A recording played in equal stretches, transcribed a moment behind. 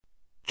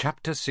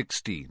Chapter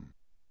 16.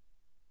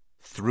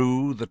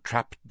 Through the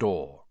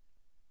Trapdoor.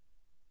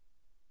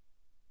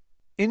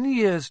 In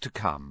years to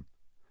come,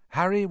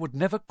 Harry would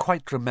never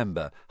quite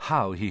remember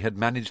how he had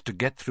managed to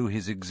get through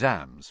his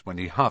exams when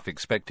he half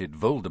expected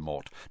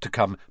Voldemort to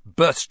come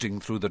bursting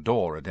through the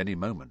door at any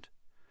moment.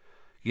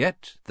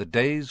 Yet the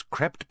days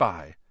crept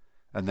by,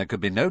 and there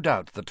could be no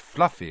doubt that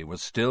Fluffy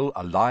was still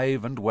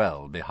alive and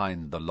well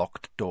behind the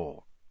locked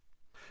door.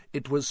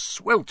 It was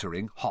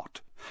sweltering hot,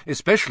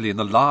 especially in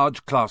the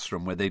large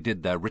classroom where they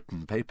did their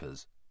written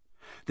papers.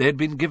 They had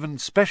been given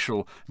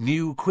special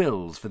new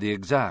quills for the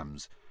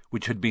exams,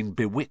 which had been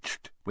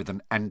bewitched with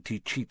an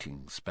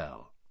anti-cheating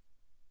spell.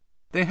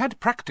 They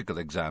had practical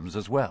exams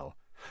as well.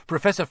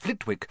 Professor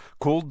Flitwick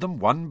called them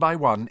one by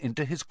one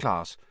into his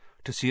class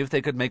to see if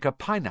they could make a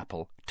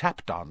pineapple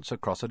tap dance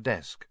across a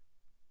desk.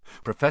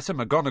 Professor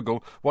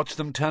McGonagall watched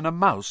them turn a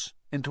mouse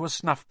into a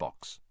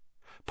snuff-box.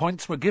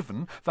 Points were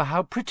given for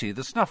how pretty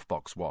the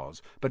snuff-box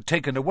was, but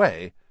taken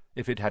away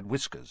if it had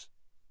whiskers.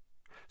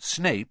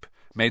 Snape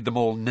made them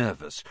all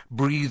nervous,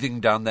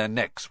 breathing down their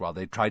necks while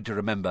they tried to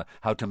remember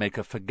how to make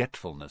a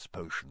forgetfulness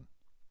potion.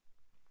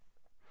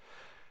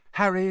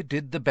 Harry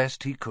did the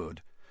best he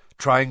could,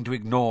 trying to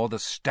ignore the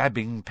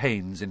stabbing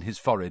pains in his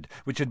forehead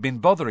which had been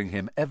bothering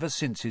him ever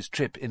since his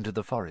trip into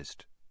the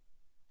forest.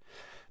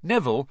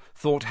 Neville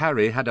thought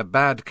Harry had a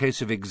bad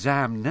case of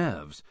exam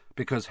nerves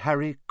because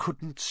Harry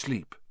couldn't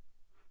sleep.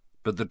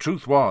 But the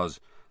truth was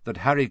that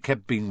Harry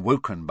kept being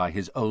woken by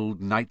his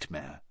old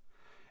nightmare,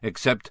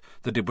 except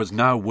that it was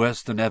now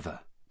worse than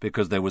ever,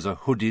 because there was a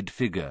hooded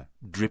figure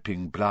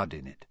dripping blood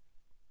in it.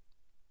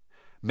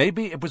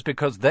 Maybe it was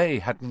because they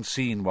hadn't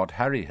seen what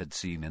Harry had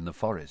seen in the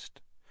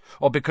forest,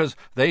 or because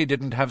they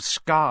didn't have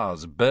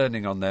scars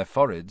burning on their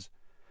foreheads,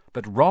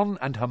 but Ron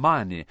and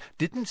Hermione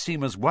didn't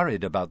seem as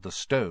worried about the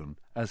stone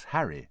as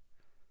Harry.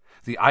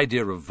 The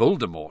idea of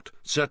Voldemort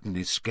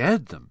certainly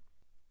scared them,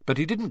 but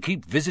he didn't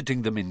keep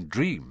visiting them in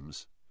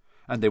dreams,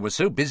 and they were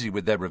so busy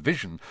with their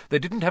revision they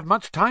didn't have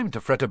much time to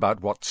fret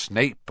about what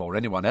Snape or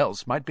anyone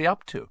else might be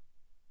up to.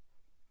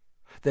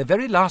 Their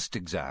very last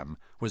exam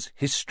was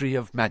History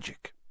of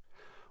Magic.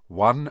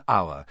 1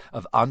 hour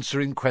of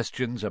answering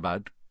questions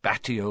about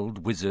batty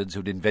old wizards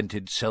who'd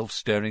invented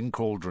self-stirring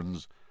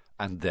cauldrons,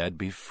 and they'd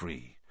be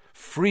free.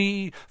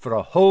 Free for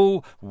a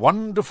whole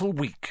wonderful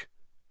week,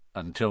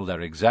 until their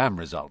exam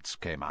results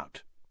came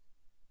out.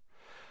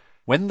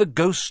 When the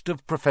ghost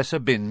of Professor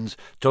Binns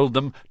told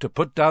them to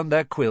put down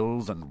their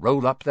quills and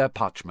roll up their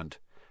parchment,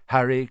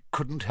 Harry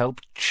couldn't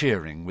help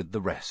cheering with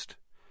the rest.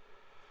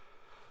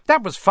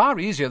 "That was far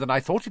easier than I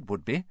thought it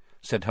would be,"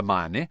 said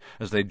Hermione,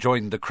 as they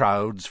joined the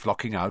crowds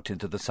flocking out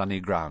into the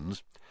sunny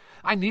grounds.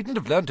 "I needn't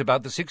have learnt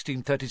about the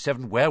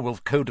 1637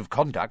 werewolf code of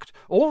conduct,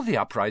 or the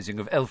uprising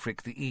of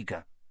Elfric the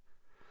Eager."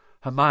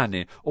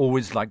 Hermione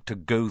always liked to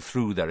go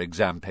through their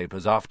exam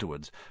papers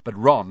afterwards, but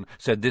Ron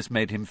said this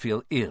made him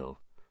feel ill,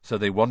 so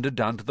they wandered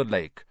down to the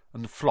lake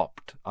and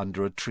flopped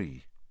under a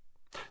tree.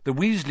 The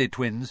Weasley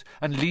twins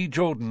and Lee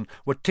Jordan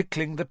were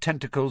tickling the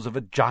tentacles of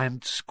a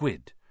giant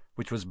squid,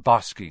 which was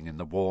basking in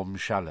the warm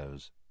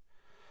shallows.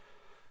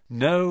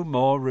 "No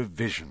more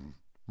revision,"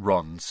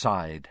 Ron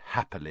sighed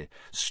happily,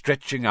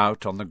 stretching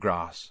out on the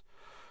grass.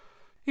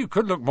 "You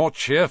could look more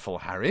cheerful,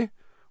 Harry.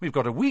 We've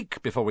got a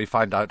week before we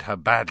find out how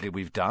badly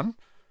we've done.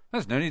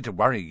 There's no need to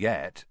worry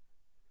yet."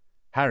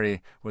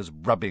 Harry was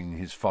rubbing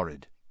his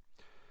forehead.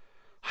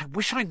 "I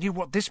wish I knew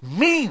what this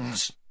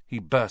means," he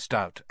burst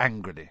out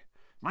angrily.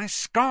 "My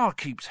scar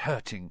keeps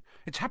hurting.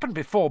 It's happened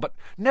before, but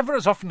never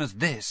as often as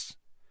this."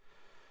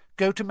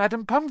 "Go to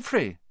Madame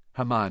Pomfrey,"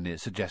 Hermione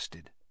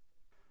suggested.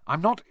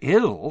 "I'm not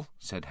ill,"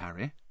 said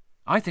Harry.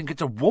 "I think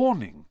it's a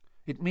warning.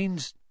 It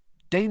means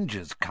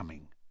danger's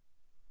coming."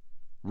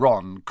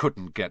 Ron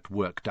couldn't get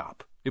worked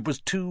up. It was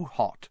too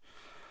hot.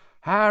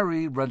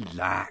 "Harry,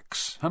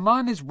 relax.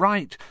 Hermione's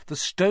right. The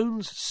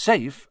stone's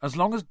safe as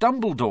long as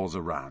Dumbledore's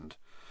around.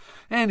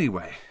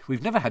 Anyway,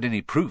 we've never had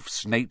any proof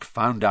Snape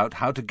found out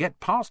how to get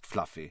past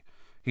Fluffy.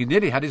 He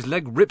nearly had his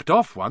leg ripped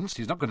off once.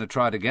 He's not going to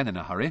try it again in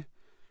a hurry.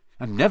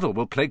 And Neville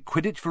will play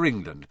Quidditch for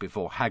England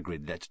before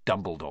Hagrid lets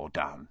Dumbledore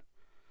down."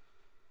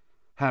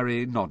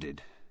 Harry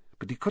nodded,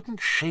 but he couldn't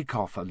shake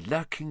off a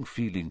lurking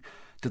feeling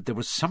that there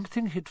was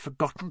something he'd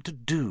forgotten to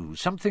do,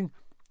 something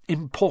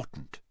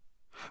important.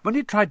 When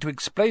he tried to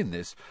explain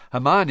this,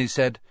 Hermione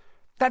said,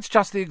 "That's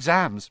just the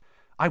exams.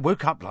 I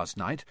woke up last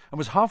night and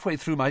was halfway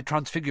through my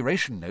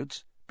Transfiguration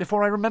notes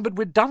before I remembered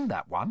we'd done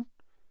that one."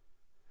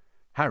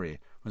 Harry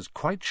was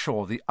quite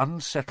sure the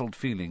unsettled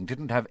feeling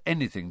didn't have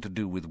anything to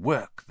do with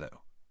work,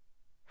 though.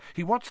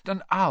 He watched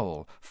an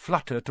owl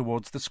flutter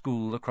towards the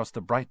school across the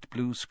bright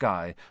blue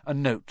sky, a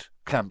note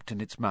clamped in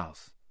its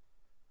mouth.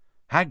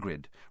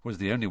 Hagrid was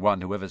the only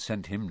one who ever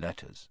sent him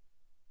letters.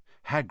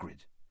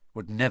 Hagrid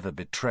would never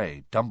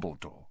betray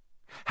Dumbledore.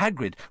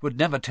 Hagrid would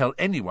never tell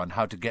anyone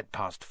how to get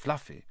past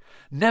Fluffy.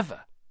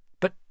 Never.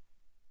 But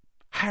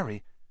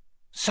Harry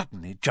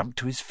suddenly jumped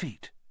to his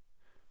feet.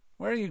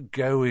 "Where are you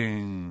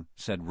going?"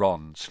 said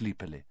Ron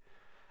sleepily.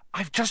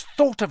 "I've just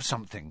thought of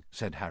something,"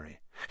 said Harry.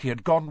 He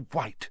had gone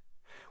white.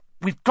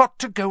 We've got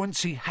to go and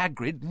see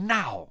Hagrid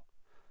now."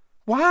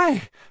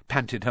 "Why?"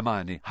 panted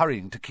Hermione,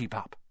 hurrying to keep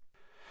up.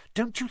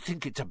 "Don't you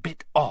think it's a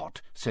bit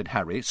odd," said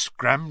Harry,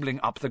 scrambling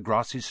up the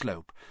grassy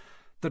slope,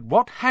 "that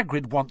what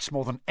Hagrid wants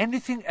more than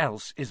anything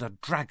else is a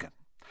dragon,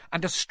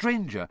 and a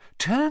stranger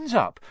turns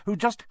up who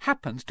just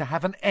happens to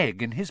have an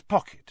egg in his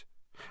pocket?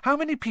 How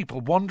many people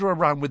wander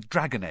around with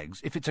dragon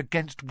eggs if it's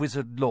against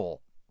wizard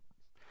law?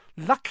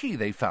 Lucky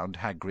they found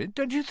Hagrid,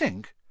 don't you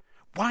think?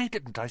 Why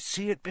didn't I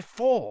see it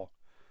before?"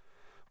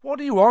 "What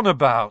are you on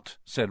about?"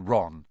 said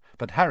Ron,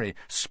 but Harry,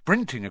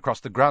 sprinting across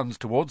the grounds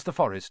towards the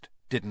forest,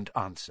 didn't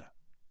answer.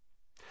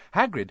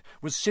 Hagrid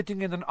was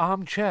sitting in an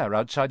armchair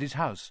outside his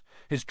house.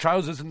 His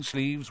trousers and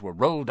sleeves were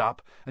rolled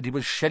up, and he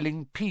was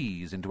shelling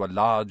peas into a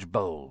large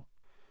bowl.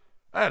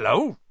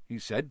 "Hello," he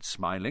said,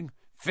 smiling.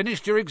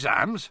 "Finished your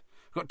exams?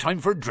 Got time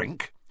for a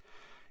drink?"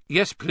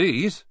 "Yes,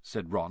 please,"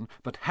 said Ron,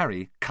 but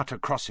Harry cut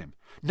across him.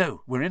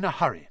 "No, we're in a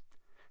hurry.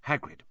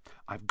 Hagrid,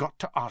 I've got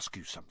to ask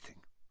you something.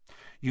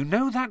 You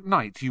know that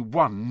night you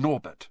won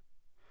Norbert?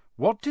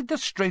 What did the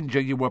stranger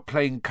you were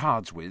playing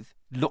cards with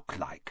look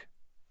like?"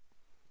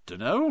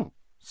 "Dunno,"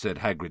 said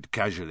Hagrid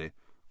casually.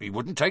 "He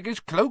wouldn't take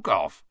his cloak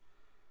off."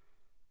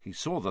 He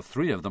saw the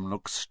three of them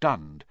look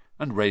stunned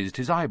and raised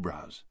his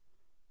eyebrows.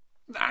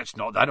 "That's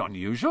not that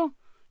unusual.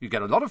 You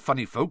get a lot of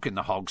funny folk in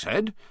the Hog's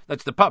Head.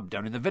 That's the pub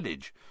down in the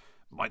village.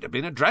 Might have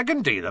been a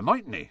dragon dealer,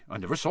 mightn't he? I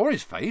never saw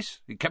his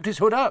face. He kept his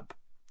hood up."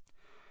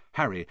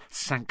 Harry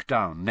sank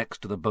down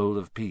next to the bowl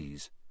of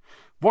peas.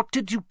 "What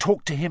did you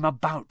talk to him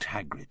about,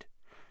 Hagrid?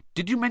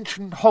 Did you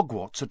mention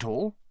Hogwarts at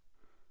all?"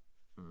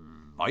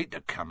 "Might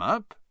have come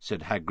up,"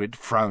 said Hagrid,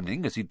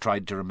 frowning as he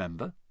tried to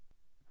remember.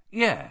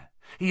 "Yeah,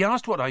 he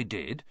asked what I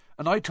did,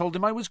 and I told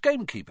him I was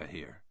gamekeeper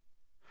here.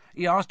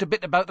 He asked a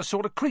bit about the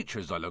sort of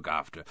creatures I look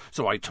after,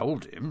 so I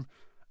told him,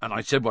 and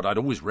I said what I'd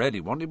always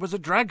really wanted was a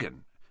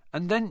dragon.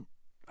 And then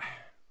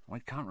I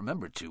can't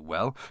remember it too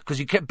well, because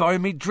he kept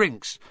buying me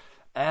drinks.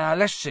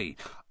 Let's see.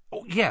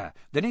 Oh, yeah,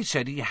 then he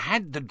said he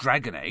had the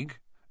dragon egg,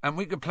 and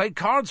we could play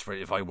cards for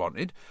it if I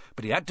wanted,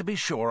 but he had to be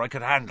sure I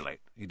could handle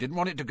it. He didn't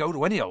want it to go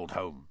to any old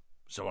home.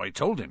 So I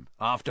told him,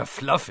 after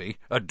Fluffy,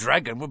 a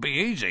dragon would be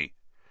easy."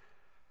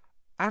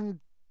 "And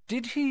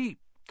did he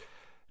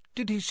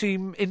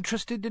seem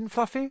interested in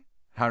Fluffy?"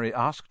 Harry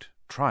asked,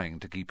 trying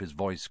to keep his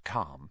voice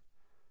calm.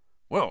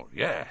 "Well,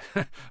 yeah.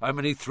 How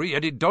many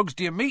three-headed dogs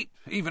do you meet,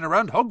 even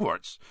around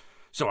Hogwarts?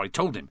 So I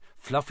told him,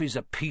 Fluffy's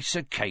a piece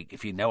of cake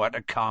if you know how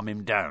to calm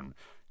him down.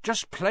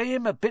 Just play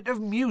him a bit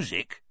of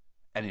music,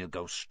 and he'll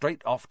go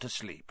straight off to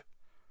sleep."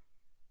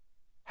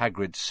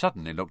 Hagrid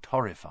suddenly looked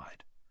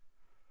horrified.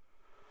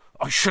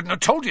 "I shouldn't have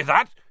told you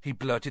that," he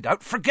blurted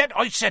out. "Forget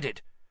I said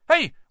it.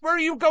 Hey, where are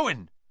you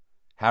going?"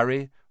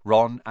 Harry,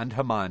 Ron and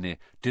Hermione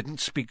didn't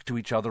speak to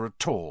each other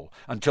at all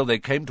until they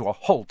came to a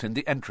halt in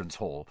the entrance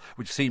hall,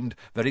 which seemed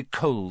very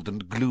cold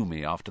and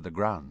gloomy after the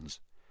grounds.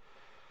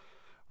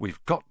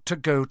 "We've got to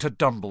go to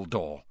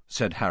Dumbledore,"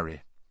 said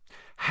Harry.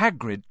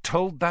 "Hagrid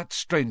told that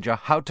stranger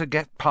how to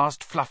get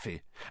past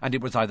Fluffy, and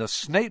it was either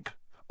Snape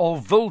or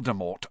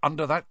Voldemort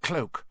under that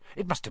cloak.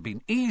 It must have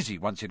been easy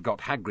once he'd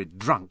got Hagrid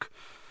drunk.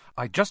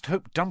 I just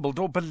hope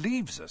Dumbledore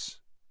believes us.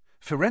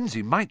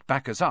 Firenze might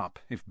back us up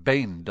if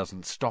Bane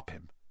doesn't stop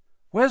him.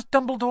 Where's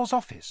Dumbledore's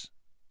office?"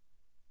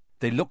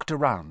 They looked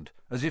around,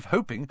 as if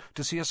hoping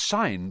to see a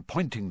sign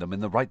pointing them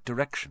in the right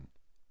direction.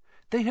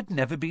 They had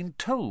never been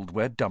told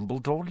where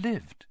Dumbledore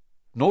lived,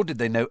 nor did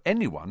they know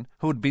anyone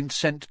who had been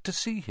sent to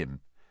see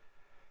him.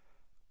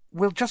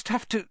 "We'll just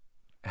have to—"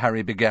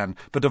 Harry began,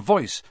 but a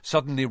voice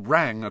suddenly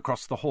rang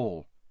across the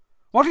hall.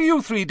 "What are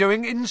you three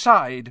doing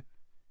inside?"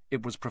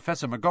 It was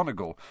Professor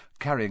McGonagall,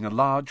 carrying a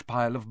large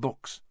pile of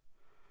books.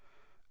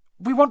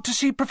 "We want to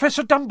see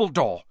Professor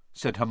Dumbledore,"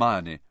 said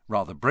Hermione,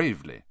 rather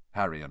bravely,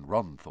 Harry and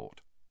Ron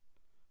thought.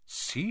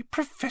 "See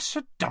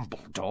Professor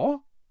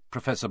Dumbledore?"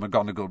 Professor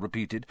McGonagall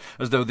repeated,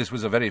 as though this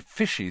was a very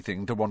fishy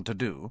thing to want to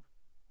do.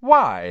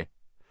 "Why?"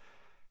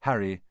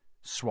 Harry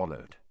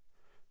swallowed.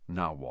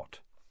 Now what?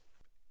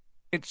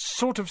 "It's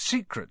sort of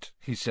secret,"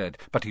 he said,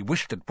 but he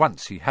wished at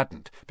once he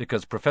hadn't,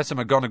 because Professor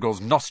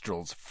McGonagall's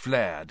nostrils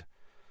flared.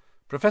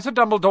 "Professor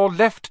Dumbledore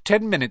left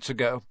 10 minutes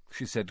ago,"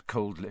 she said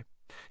coldly.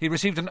 "He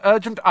received an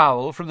urgent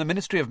owl from the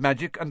Ministry of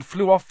Magic and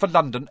flew off for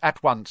London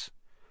at once."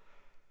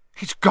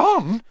 "He's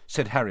gone?"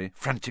 said Harry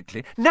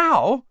frantically.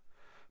 "Now?"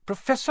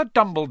 "Professor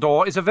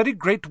Dumbledore is a very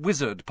great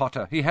wizard,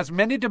 Potter. He has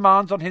many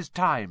demands on his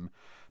time.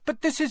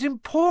 But this is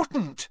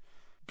important.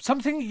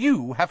 Something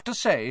you have to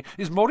say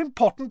is more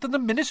important than the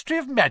Ministry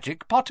of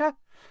Magic, Potter."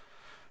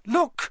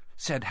 "Look,"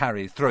 said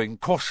Harry, throwing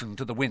caution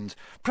to the winds.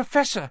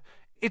 "Professor,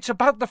 it's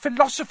about the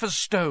Philosopher's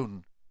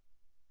Stone."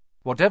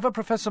 Whatever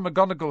Professor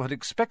McGonagall had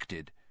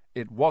expected,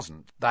 it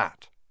wasn't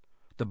that.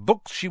 The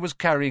books she was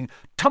carrying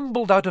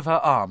tumbled out of her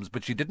arms,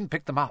 but she didn't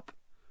pick them up.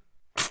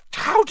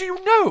 "How do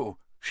you know?"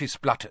 she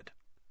spluttered.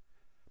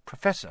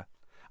 "Professor,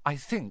 I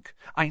think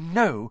I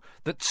know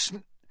that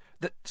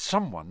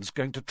someone's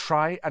going to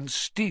try and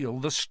steal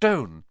the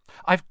stone.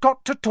 I've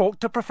got to talk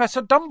to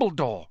Professor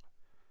Dumbledore."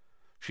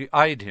 She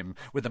eyed him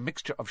with a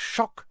mixture of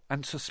shock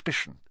and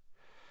suspicion.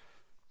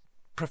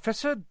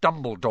 Professor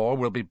Dumbledore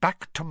will be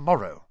back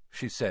tomorrow,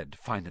 she said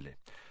finally.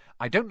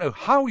 I don't know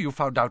how you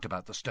found out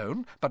about the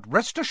stone, but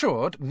rest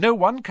assured no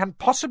one can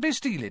possibly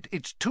steal it.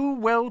 It's too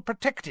well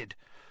protected.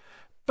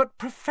 But,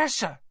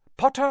 Professor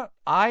Potter,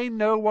 I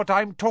know what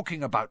I'm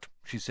talking about,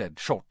 she said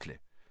shortly.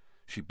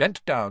 She bent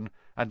down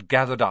and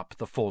gathered up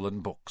the fallen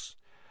books.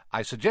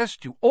 I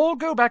suggest you all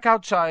go back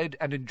outside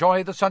and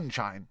enjoy the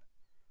sunshine.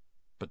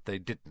 But they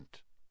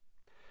didn't.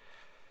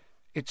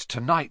 It's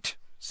tonight,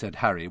 said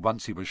Harry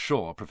once he was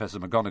sure Professor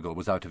McGonagall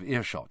was out of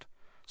earshot.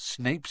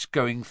 Snape's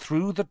going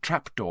through the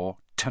trapdoor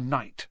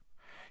tonight.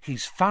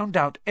 He's found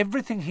out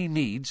everything he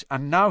needs,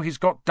 and now he's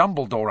got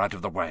Dumbledore out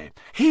of the way.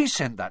 He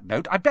sent that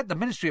note. I bet the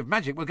Ministry of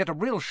Magic will get a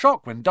real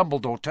shock when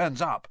Dumbledore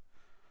turns up.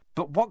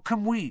 But what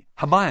can we—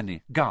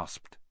 Hermione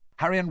gasped.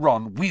 Harry and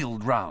Ron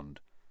wheeled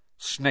round.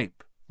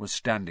 Snape was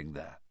standing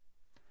there.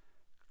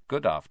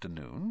 Good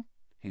afternoon,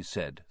 he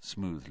said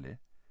smoothly.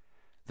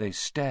 They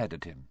stared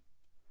at him.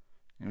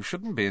 You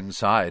shouldn't be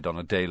inside on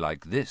a day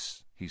like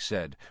this, he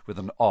said, with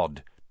an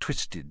odd,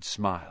 twisted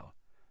smile.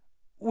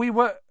 We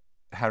were—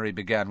 Harry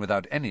began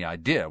without any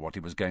idea what he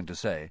was going to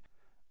say.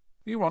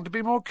 You want to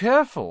be more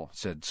careful,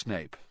 said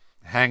Snape.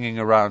 Hanging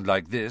around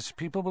like this,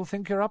 people will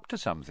think you're up to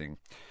something.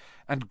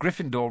 And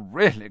Gryffindor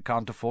really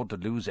can't afford to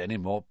lose any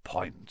more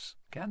points,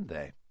 can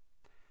they?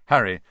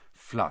 Harry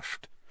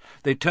flushed.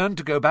 They turned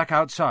to go back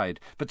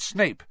outside, but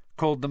Snape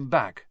called them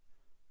back.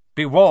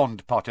 Be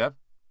warned, Potter.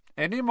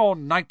 Any more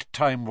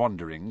night-time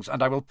wanderings,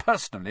 and I will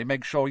personally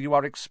make sure you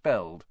are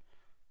expelled.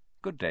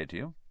 Good day to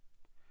you.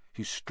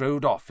 He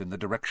strode off in the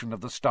direction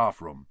of the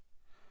staff room.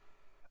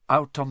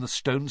 Out on the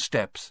stone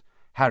steps,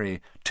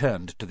 Harry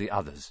turned to the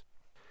others.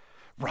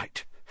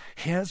 Right,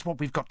 here's what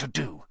we've got to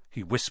do,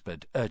 he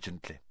whispered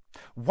urgently.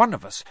 One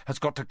of us has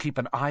got to keep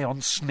an eye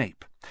on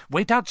Snape.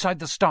 Wait outside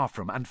the staff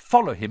room and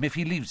follow him if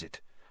he leaves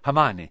it.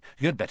 Hermione,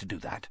 you'd better do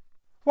that.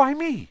 Why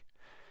me?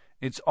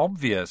 It's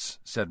obvious,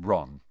 said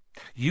Ron.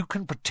 You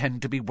can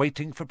pretend to be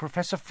waiting for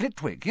Professor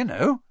Flitwick, you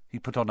know. He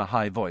put on a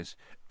high voice.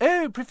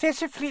 Oh,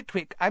 Professor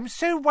Flitwick, I'm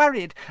so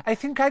worried. I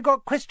think I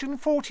got question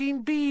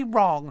 14B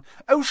wrong.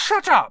 Oh,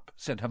 shut up,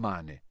 said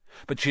Hermione.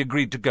 But she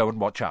agreed to go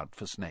and watch out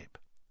for Snape.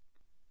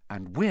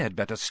 And we'd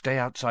better stay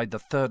outside the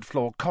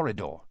third-floor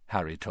corridor,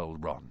 Harry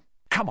told Ron.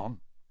 Come on.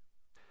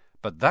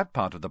 But that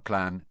part of the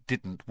plan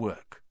didn't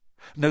work.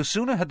 No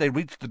sooner had they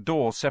reached the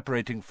door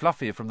separating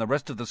Fluffy from the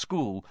rest of the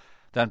school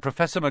than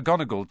Professor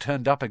McGonagall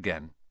turned up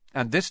again,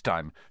 and this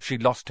time she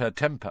lost her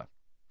temper.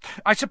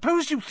 I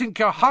suppose you think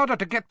you're harder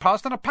to get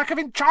past than a pack of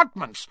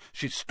enchantments,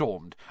 she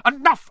stormed.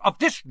 Enough of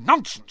this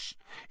nonsense!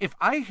 If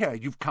I hear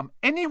you've come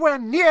anywhere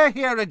near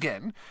here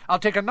again, I'll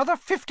take another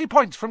 50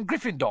 points from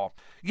Gryffindor.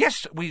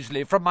 Yes,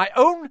 Weasley, from my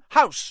own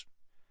house.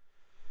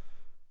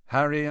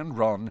 Harry and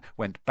Ron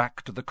went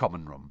back to the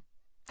common room.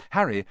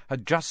 Harry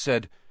had just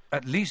said,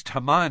 At least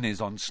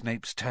Hermione's on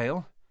Snape's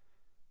tail,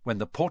 when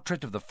the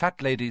portrait of the fat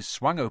lady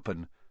swung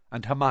open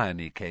and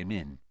Hermione came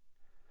in.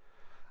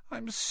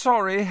 I'm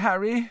sorry,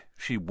 Harry,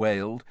 she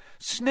wailed.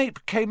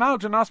 Snape came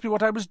out and asked me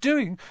what I was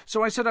doing,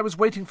 so I said I was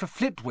waiting for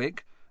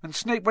Flitwick, and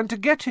Snape went to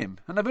get him,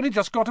 and I've only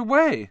just got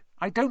away.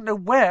 I don't know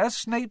where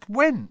Snape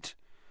went.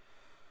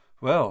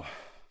 Well,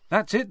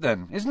 that's it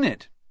then, isn't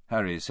it?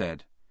 Harry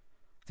said.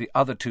 The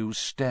other two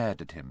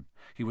stared at him.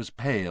 He was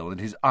pale,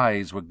 and his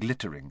eyes were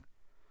glittering.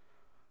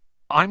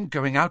 I'm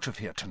going out of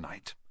here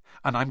tonight,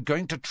 and I'm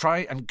going to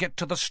try and get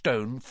to the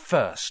stone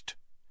first.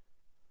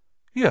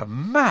 You're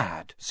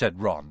mad,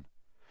 said Ron.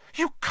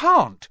 You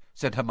can't,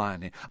 said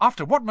Hermione.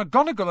 After what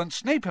McGonagall and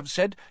Snape have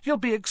said, you'll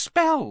be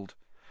expelled.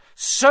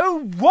 So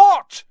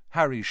what?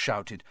 Harry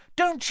shouted.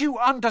 Don't you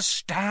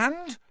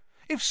understand?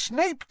 If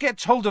Snape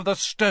gets hold of the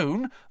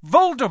stone,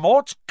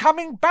 Voldemort's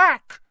coming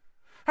back.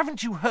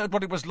 Haven't you heard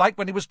what it was like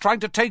when he was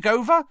trying to take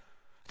over?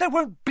 There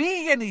won't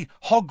be any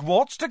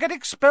Hogwarts to get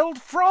expelled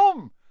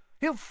from.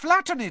 He'll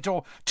flatten it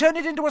or turn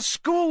it into a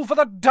school for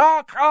the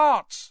dark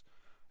arts.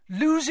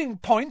 Losing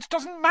points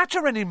doesn't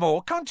matter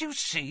anymore, can't you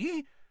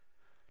see?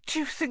 Do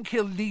you think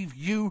he'll leave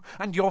you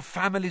and your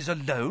families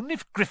alone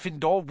if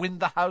Gryffindor win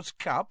the House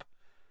Cup?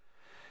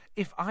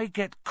 If I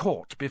get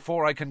caught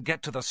before I can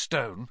get to the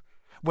stone,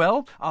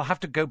 well, I'll have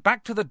to go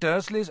back to the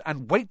Dursleys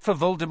and wait for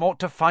Voldemort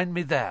to find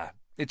me there.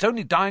 It's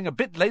only dying a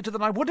bit later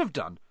than I would have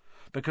done,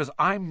 because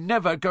I'm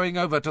never going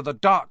over to the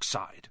dark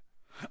side.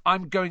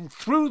 I'm going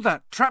through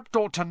that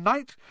trapdoor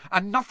tonight,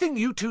 and nothing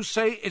you two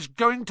say is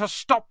going to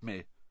stop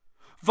me.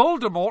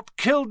 Voldemort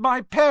killed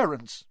my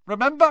parents,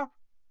 remember?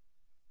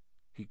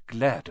 He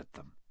glared at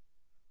them.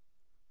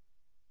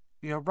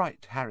 You're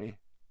right, Harry,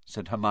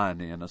 said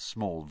Hermione in a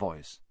small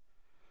voice.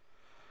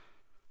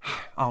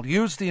 I'll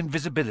use the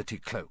invisibility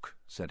cloak,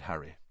 said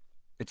Harry.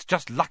 It's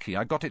just lucky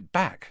I got it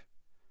back.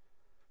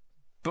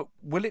 But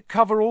will it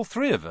cover all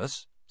three of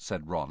us?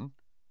 Said Ron.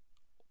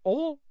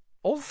 All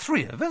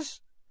three of us?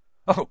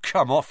 Oh,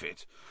 come off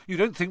it. You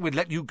don't think we'd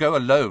let you go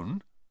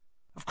alone?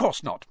 Of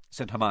course not,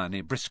 said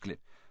Hermione briskly.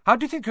 How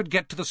do you think you'd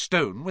get to the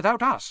stone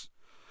without us?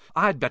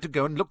 I'd better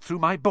go and look through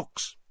my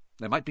books.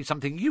 There might be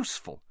something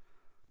useful.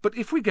 But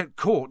if we get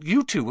caught,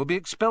 you two will be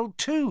expelled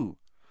too.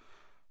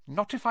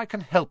 "Not if I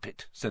can help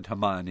it," said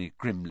Hermione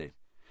grimly.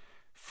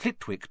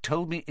 "Flitwick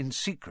told me in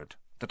secret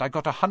that I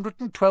got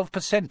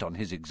 112% on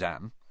his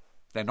exam.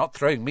 They're not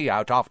throwing me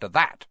out after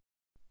that."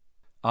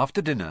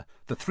 After dinner,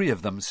 the three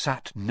of them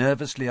sat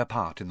nervously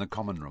apart in the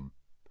common room.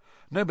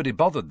 Nobody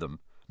bothered them.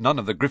 None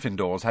of the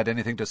Gryffindors had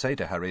anything to say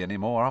to Harry any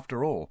more,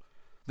 after all.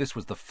 This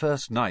was the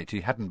first night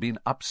he hadn't been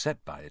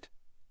upset by it.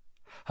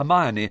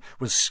 Hermione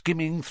was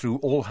skimming through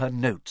all her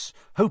notes,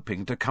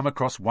 hoping to come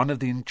across one of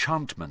the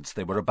enchantments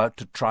they were about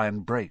to try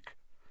and break.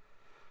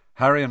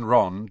 Harry and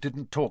Ron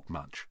didn't talk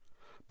much.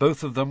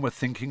 Both of them were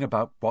thinking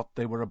about what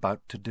they were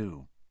about to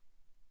do.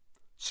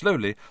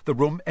 Slowly the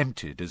room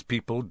emptied as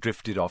people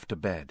drifted off to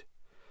bed.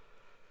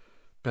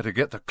 "Better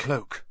get the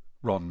cloak,"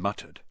 Ron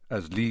muttered,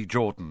 as Lee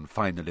Jordan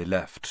finally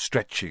left,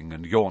 stretching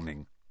and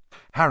yawning.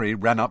 Harry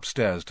ran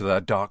upstairs to their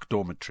dark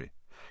dormitory.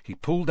 He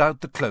pulled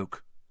out the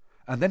cloak,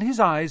 and then his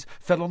eyes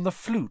fell on the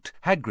flute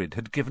Hagrid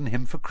had given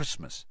him for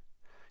Christmas.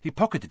 He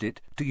pocketed it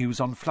to use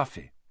on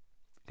Fluffy.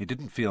 He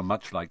didn't feel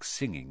much like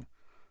singing.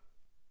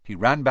 He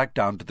ran back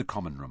down to the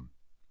common room.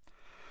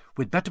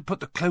 "We'd better put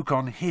the cloak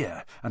on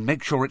here and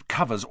make sure it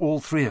covers all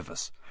three of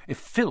us. If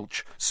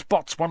Filch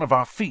spots one of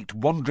our feet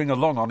wandering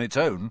along on its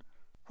own—"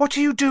 "What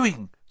are you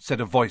doing?"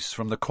 said a voice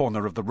from the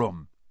corner of the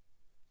room.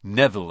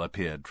 Neville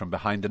appeared from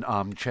behind an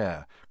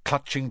armchair,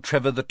 clutching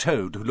Trevor the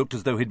Toad, who looked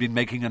as though he'd been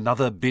making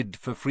another bid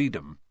for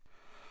freedom.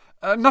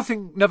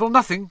 "Nothing, Neville,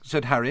 nothing,"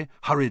 said Harry,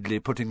 hurriedly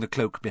putting the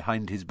cloak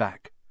behind his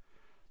back.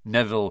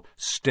 Neville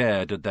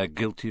stared at their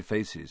guilty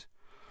faces.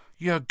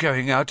 "You're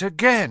going out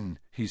again,"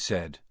 he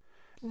said.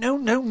 "No,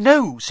 no,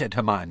 no," said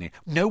Hermione.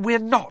 "No, we're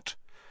not.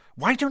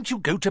 Why don't you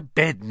go to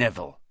bed,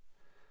 Neville?"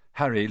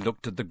 Harry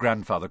looked at the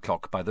grandfather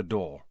clock by the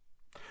door.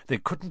 They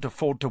couldn't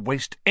afford to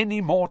waste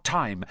any more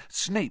time.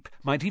 Snape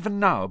might even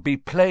now be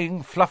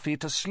playing Fluffy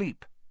to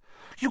sleep.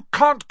 "You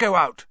can't go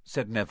out,"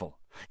 said Neville.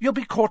 "You'll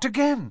be caught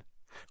again.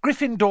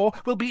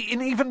 Gryffindor will be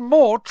in even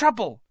more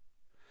trouble."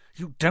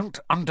 "You don't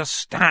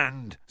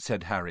understand,"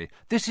 said Harry.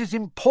 "This is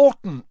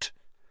important."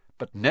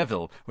 But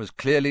Neville was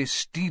clearly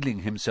steeling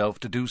himself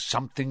to do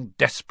something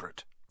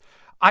desperate.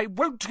 "I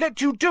won't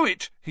let you do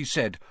it," he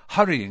said,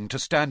 hurrying to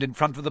stand in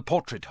front of the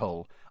portrait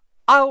hole.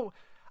 I'll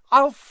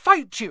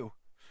fight you."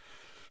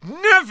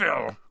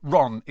 "Neville!"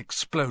 Ron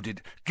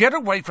exploded. "Get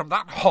away from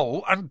that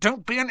hole and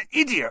don't be an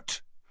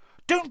idiot."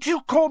 "Don't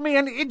you call me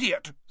an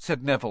idiot,"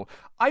 said Neville.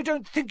 "I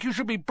don't think you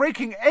should be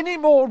breaking any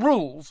more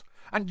rules,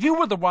 and you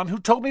were the one who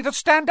told me to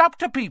stand up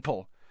to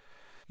people."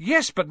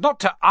 "Yes, but not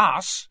to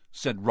us,"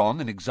 said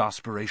Ron in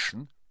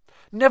exasperation.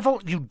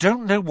 "Neville, you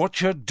don't know what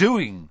you're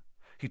doing."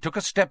 He took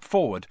a step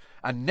forward,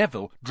 and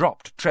Neville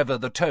dropped Trevor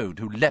the Toad,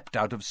 who leapt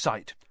out of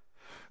sight.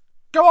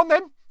 "Go on,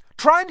 then.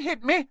 Try and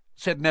hit me,"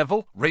 said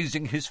Neville,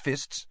 raising his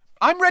fists.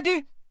 "I'm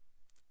ready."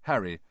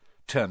 Harry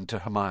turned to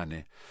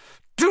Hermione.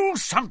 "Do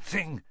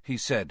something," he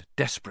said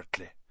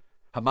desperately.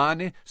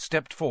 Hermione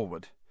stepped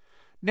forward.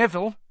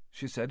 "Neville,"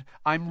 she said,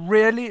 "I'm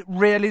really,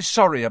 really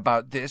sorry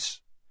about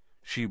this."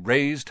 She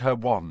raised her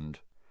wand.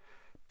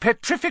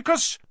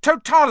 "Petrificus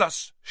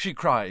totalus!" she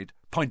cried,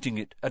 pointing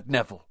it at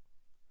Neville.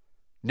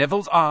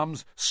 Neville's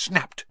arms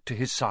snapped to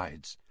his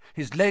sides.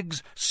 His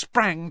legs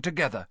sprang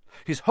together.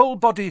 His whole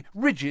body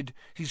rigid,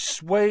 he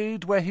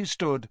swayed where he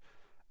stood,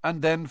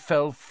 and then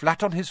fell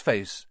flat on his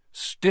face,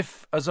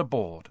 stiff as a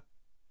board.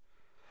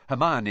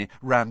 Hermione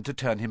ran to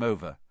turn him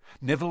over.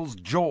 Neville's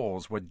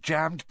jaws were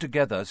jammed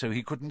together so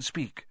he couldn't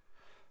speak.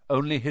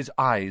 Only his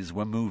eyes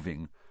were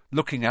moving,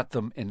 looking at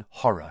them in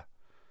horror.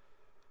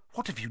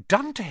 "What have you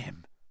done to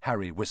him?"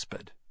 Harry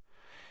whispered.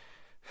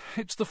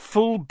 "It's the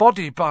full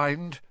body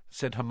bind,"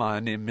 said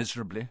Hermione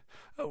miserably.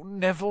 "Oh,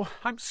 Neville,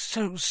 I'm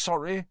so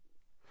sorry."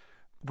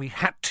 "We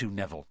had to,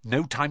 Neville.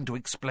 No time to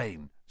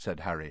explain,"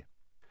 said Harry.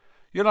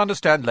 "You'll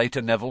understand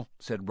later, Neville,"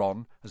 said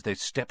Ron, as they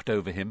stepped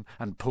over him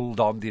and pulled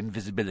on the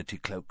invisibility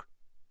cloak.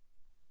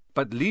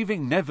 But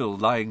leaving Neville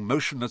lying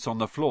motionless on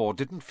the floor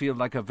didn't feel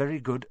like a very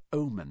good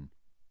omen.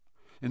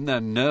 In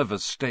their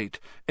nervous state,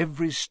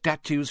 every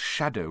statue's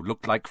shadow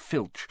looked like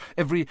Filch.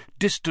 Every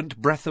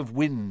distant breath of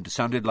wind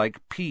sounded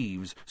like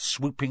Peeves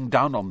swooping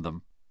down on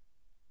them.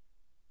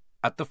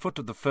 At the foot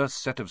of the first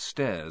set of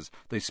stairs,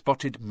 they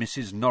spotted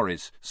Mrs.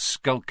 Norris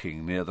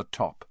skulking near the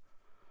top.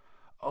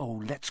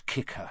 "Oh, let's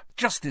kick her,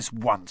 just this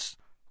once,"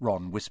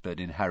 Ron whispered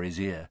in Harry's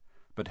ear,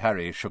 but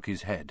Harry shook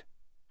his head.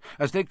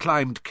 As they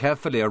climbed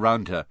carefully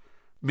around her,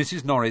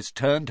 Mrs. Norris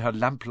turned her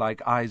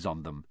lamp-like eyes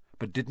on them,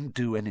 but didn't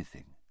do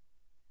anything.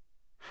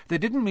 They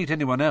didn't meet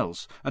anyone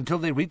else until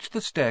they reached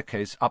the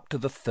staircase up to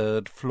the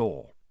 3rd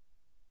floor.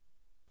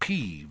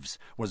 Peeves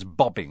was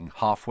bobbing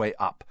halfway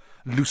up,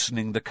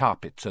 loosening the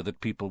carpet so that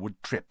people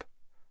would trip.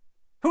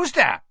 "Who's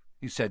there?"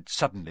 he said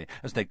suddenly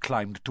as they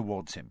climbed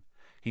towards him.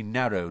 He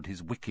narrowed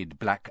his wicked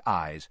black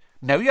eyes.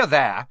 "Know you're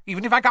there,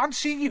 even if I can't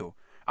see you.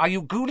 Are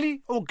you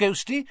ghouly or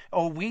ghosty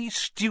or wee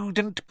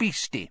student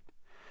beastie?"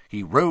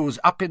 He rose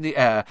up in the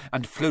air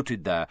and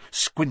floated there,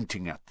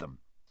 squinting at them.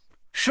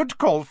 "Should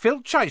call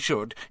Filch, I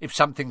should, if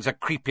something's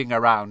a-creeping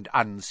around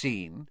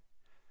unseen."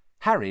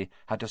 Harry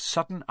had a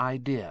sudden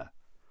idea.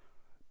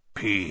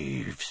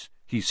 "Peeves,"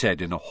 he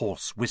said in a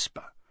hoarse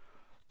whisper.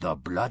 "The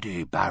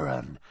bloody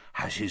Baron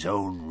has his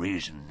own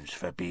reasons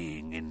for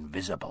being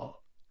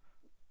invisible."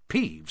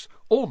 Peeves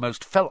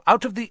almost fell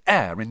out of the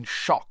air in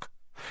shock.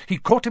 He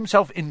caught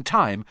himself in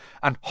time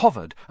and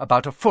hovered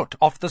about a foot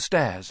off the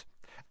stairs.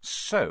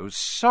 "So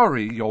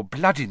sorry, your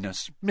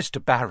bloodiness,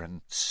 Mr.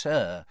 Baron,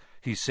 sir,"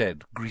 he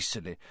said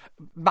greasily.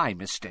 My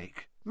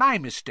mistake.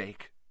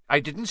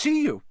 I didn't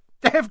see you.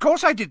 Of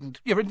course I didn't.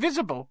 You're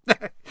invisible.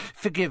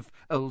 Forgive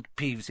old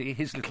Peevesy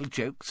his little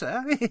joke,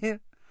 sir."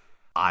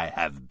 "I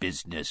have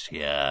business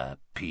here,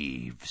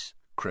 Peeves,"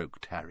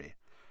 croaked Harry.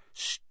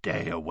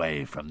 "Stay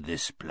away from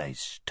this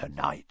place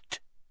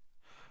tonight."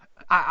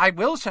 I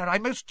will, sir, I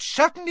most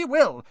certainly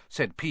will,"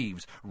 said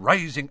Peeves,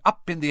 rising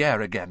up in the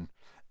air again.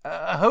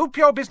 "Hope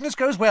your business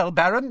goes well,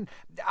 Baron.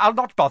 I'll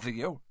not bother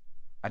you."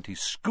 And he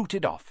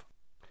scooted off.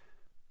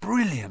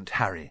 "Brilliant,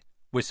 Harry,"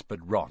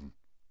 whispered Ron.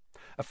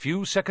 A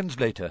few seconds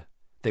later,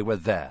 they were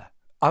there,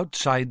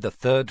 outside the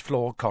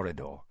third-floor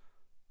corridor,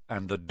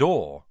 and the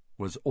door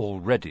was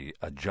already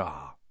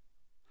ajar.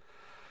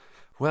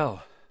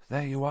 "Well,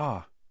 there you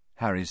are,"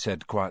 Harry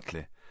said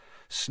quietly.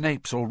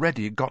 "Snape's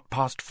already got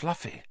past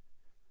Fluffy."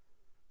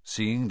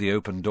 Seeing the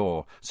open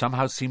door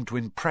somehow seemed to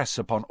impress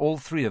upon all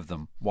three of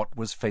them what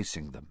was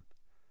facing them.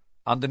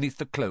 Underneath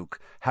the cloak,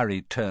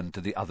 Harry turned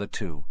to the other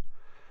two.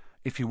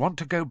 "If you want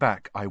to go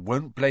back, I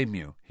won't blame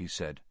you," he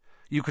said.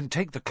 "You can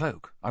take the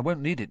cloak. I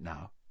won't need it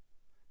now."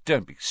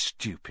 "Don't be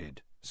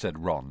stupid,"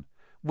 said Ron.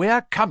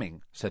 "We're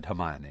coming," said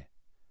Hermione.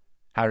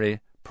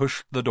 Harry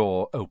pushed the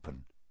door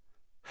open.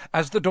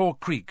 As the door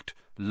creaked,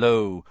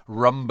 low,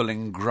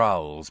 rumbling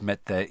growls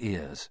met their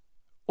ears.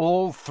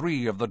 All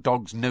three of the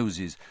dog's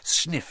noses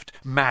sniffed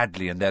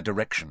madly in their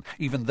direction,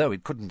 even though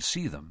it couldn't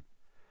see them.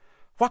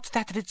 "What's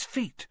that at its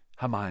feet?"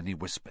 Hermione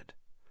whispered.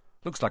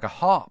 "Looks like a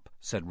harp,"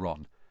 said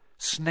Ron.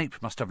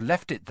 "Snape must have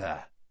left it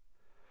there."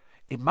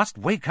 "It must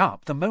wake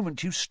up the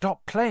moment you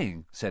stop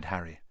playing," said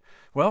Harry.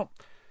 "Well,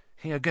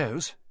 here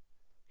goes."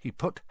 He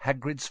put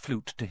Hagrid's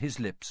flute to his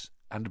lips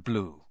and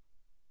blew.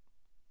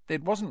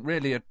 It wasn't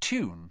really a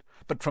tune,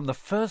 but from the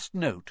first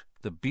note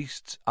the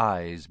beast's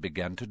eyes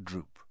began to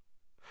droop.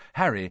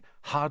 Harry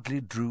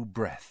hardly drew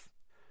breath.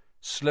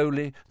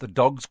 Slowly the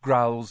dog's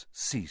growls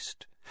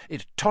ceased.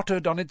 It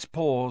tottered on its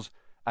paws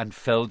and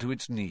fell to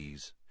its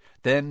knees.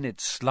 Then it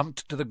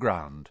slumped to the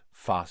ground,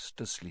 fast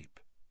asleep.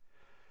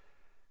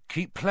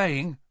 "Keep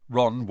playing,"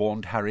 Ron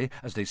warned Harry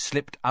as they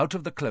slipped out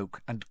of the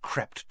cloak and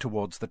crept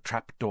towards the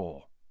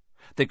trap-door.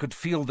 They could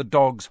feel the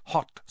dog's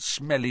hot,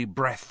 smelly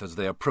breath as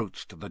they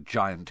approached the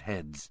giant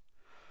heads.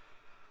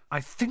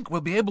 "I think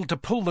we'll be able to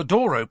pull the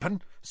door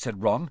open,"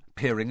 said Ron,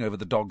 peering over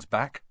the dog's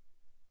back.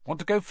 "Want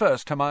to go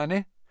first,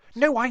 Hermione?"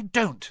 "No, I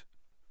don't."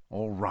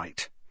 "All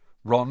right."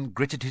 Ron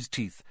gritted his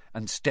teeth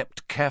and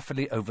stepped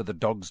carefully over the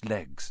dog's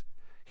legs.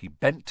 He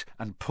bent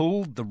and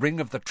pulled the ring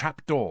of the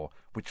trap-door,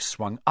 which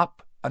swung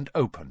up and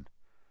open.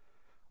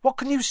 "What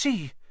can you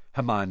see?"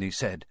 Hermione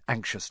said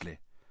anxiously.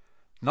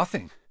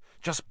 "Nothing.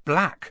 Just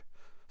black.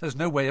 There's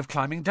no way of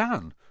climbing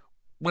down.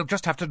 We'll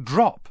just have to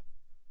drop."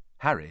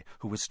 Harry,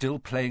 who was still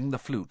playing the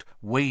flute,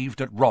 waved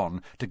at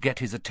Ron to get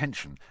his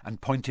attention and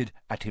pointed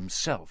at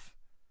himself.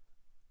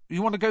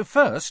 "You want to go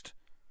first?"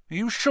 "Are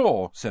you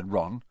sure?" said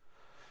Ron.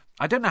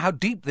 "I don't know how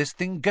deep this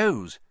thing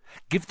goes.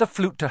 Give the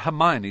flute to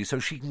Hermione so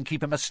she can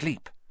keep him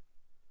asleep."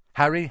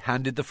 Harry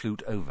handed the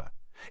flute over.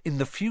 In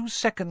the few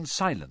seconds'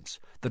 silence,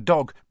 the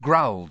dog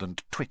growled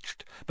and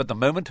twitched, but the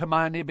moment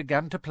Hermione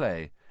began to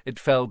play, it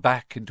fell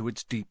back into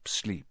its deep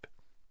sleep.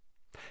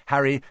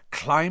 Harry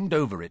climbed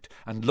over it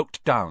and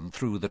looked down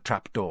through the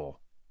trap-door.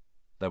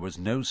 There was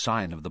no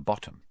sign of the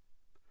bottom.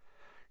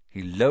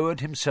 He lowered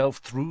himself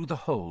through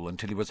the hole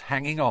until he was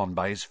hanging on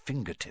by his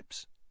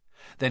fingertips.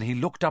 Then he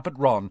looked up at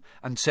Ron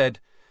and said,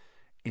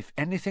 "If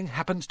anything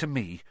happens to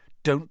me,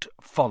 don't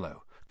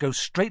follow. Go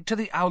straight to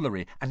the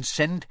owlery and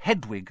send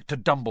Hedwig to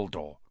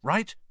Dumbledore,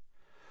 right?"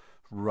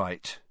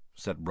 "Right,"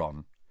 said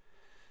Ron.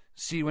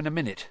 "See you in a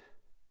minute,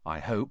 I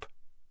hope."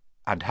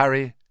 And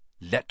Harry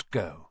let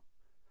go.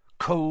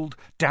 Cold,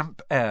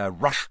 damp air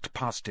rushed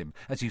past him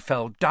as he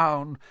fell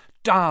down,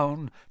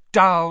 down,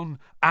 down,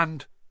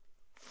 and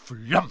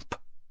flump!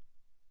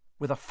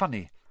 With a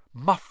funny,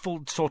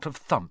 muffled sort of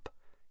thump,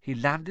 he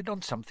landed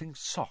on something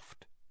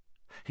soft.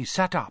 He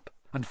sat up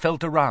and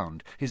felt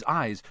around, his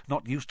eyes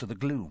not used to the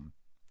gloom.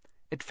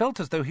 It felt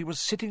as though he was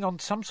sitting on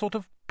some sort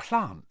of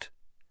plant.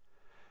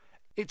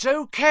 "It's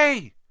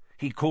okay,"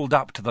 he called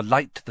up to the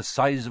light the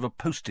size of a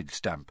postage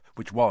stamp,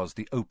 which was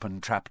the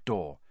open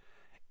trap-door.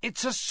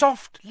 "It's a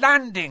soft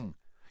landing.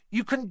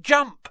 You can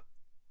jump."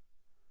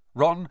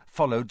 Ron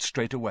followed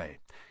straight away.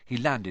 He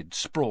landed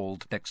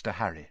sprawled next to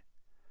Harry.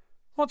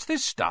 "What's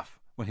this stuff?"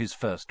 were his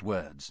first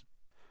words.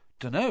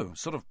 "Dunno,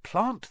 sort of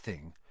plant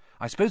thing.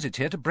 I suppose it's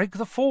here to break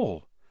the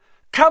fall."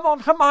 "Come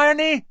on,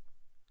 Hermione!"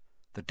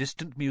 The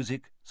distant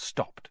music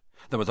stopped.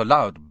 There was a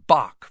loud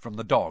bark from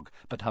the dog,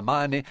 but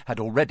Hermione had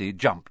already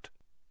jumped.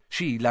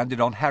 She landed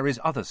on Harry's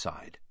other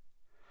side.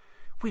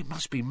 "We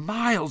must be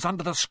miles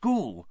under the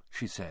school,"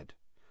 she said.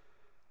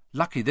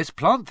 "Lucky this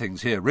plant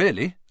thing's here,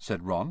 really,"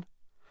 said Ron.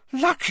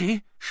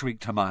 "Lucky!"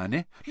 shrieked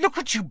Hermione. "Look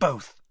at you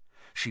both!"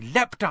 She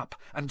leapt up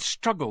and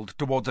struggled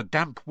towards a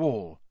damp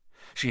wall.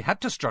 She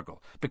had to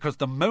struggle because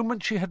the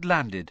moment she had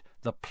landed,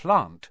 the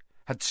plant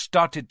had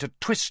started to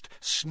twist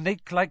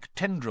snake-like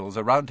tendrils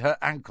around her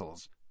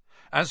ankles.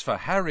 As for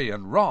Harry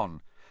and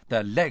Ron,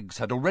 their legs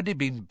had already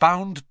been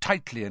bound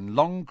tightly in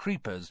long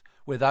creepers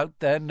without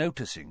their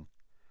noticing.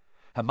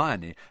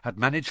 Hermione had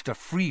managed to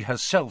free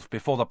herself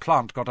before the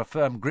plant got a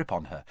firm grip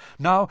on her.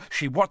 Now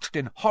she watched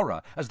in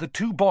horror as the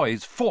two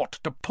boys fought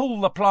to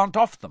pull the plant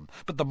off them,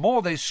 but the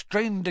more they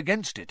strained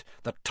against it,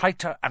 the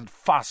tighter and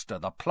faster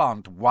the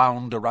plant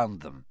wound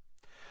around them.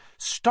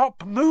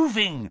 "Stop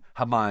moving!"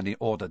 Hermione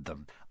ordered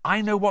them.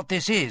 "I know what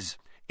this is.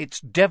 It's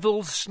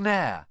Devil's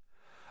Snare."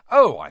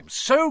 "Oh, I'm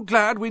so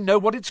glad we know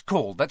what it's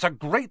called. That's a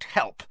great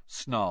help,"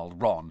 snarled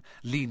Ron,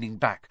 leaning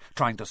back,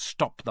 trying to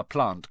stop the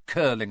plant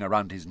curling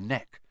around his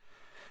neck.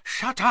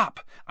 "Shut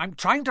up! I'm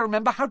trying to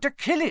remember how to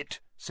kill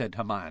it," said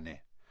Hermione.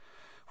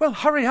 "Well,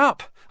 hurry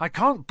up! I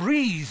can't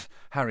breathe,"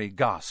 Harry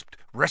gasped,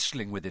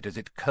 wrestling with it as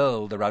it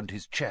curled around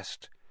his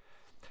chest.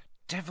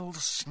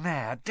 Devil's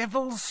Snare,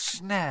 Devil's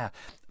Snare.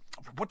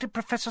 What did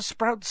Professor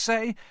Sprout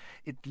say?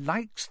 It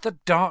likes the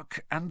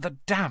dark and the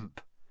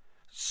damp.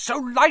 "So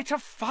light a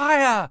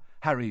fire!"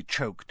 Harry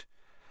choked.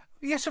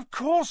 "Yes, of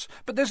course,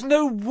 but there's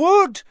no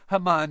wood!"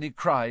 Hermione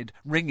cried,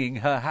 wringing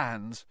her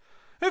hands.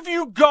 "Have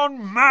you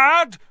gone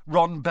mad?"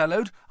 Ron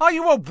bellowed. "Are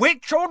you a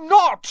witch or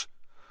not?"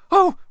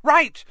 "Oh,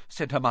 right,"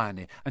 said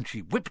Hermione, and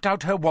she whipped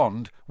out her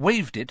wand,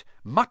 waved it,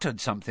 muttered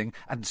something,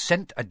 and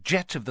sent a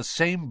jet of the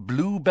same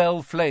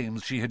bluebell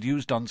flames she had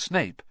used on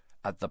Snape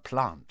at the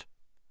plant.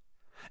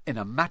 In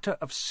a matter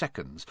of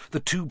seconds, the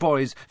two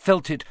boys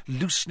felt it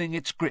loosening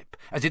its grip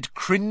as it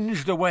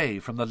cringed away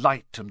from the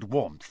light and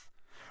warmth.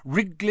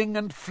 Wriggling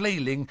and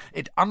flailing,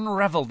 it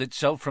unravelled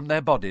itself from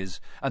their bodies,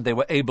 and they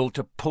were able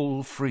to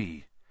pull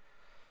free.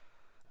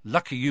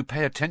 "Lucky you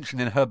pay attention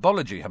in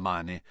herbology,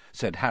 Hermione,"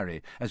 said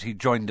Harry, as he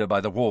joined her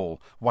by the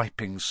wall,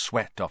 wiping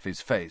sweat off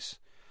his face.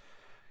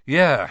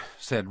 "Yeah,"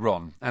 said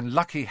Ron, "and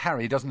lucky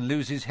Harry doesn't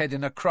lose his head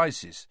in a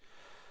crisis.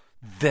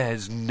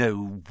 There's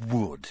no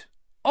wood.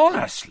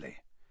 Honestly."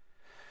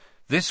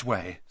 "This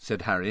way,"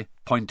 said Harry,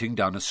 pointing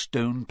down a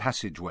stone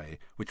passageway,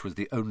 which was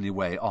the only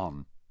way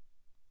on.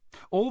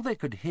 All they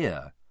could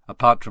hear,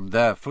 apart from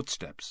their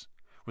footsteps,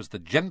 was the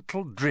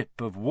gentle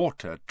drip of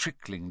water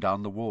trickling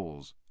down the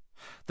walls.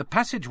 The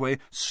passageway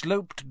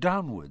sloped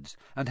downwards,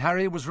 and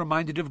Harry was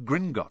reminded of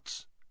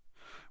Gringotts.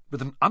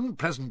 With an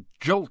unpleasant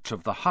jolt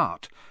of the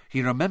heart,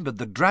 he remembered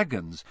the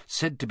dragons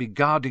said to be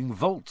guarding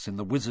vaults in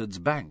the Wizard's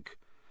Bank.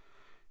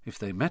 If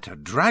they met a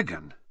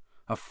dragon,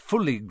 a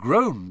fully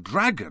grown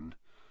dragon,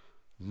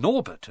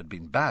 Norbert had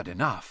been bad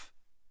enough.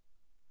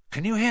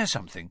 "Can you hear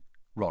something?"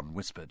 Ron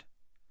whispered.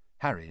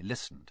 Harry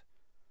listened.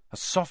 A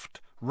soft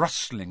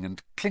rustling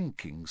and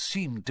clinking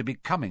seemed to be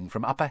coming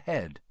from up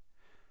ahead.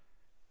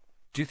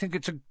 "Do you think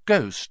it's a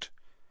ghost?"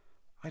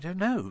 "I don't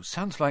know.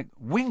 Sounds like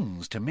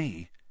wings to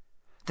me."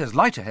 "There's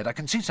light ahead. I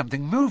can see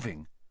something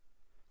moving."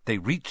 They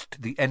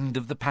reached the end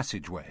of the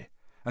passageway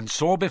and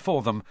saw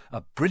before them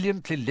a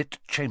brilliantly lit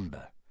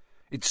chamber,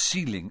 its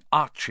ceiling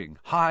arching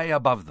high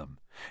above them.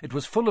 It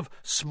was full of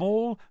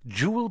small,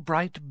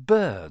 jewel-bright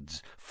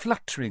birds,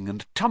 fluttering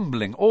and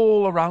tumbling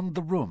all around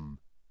the room.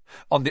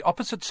 On the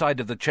opposite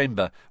side of the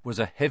chamber was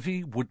a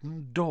heavy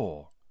wooden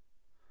door.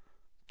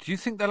 "Do you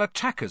think they'll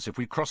attack us if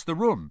we cross the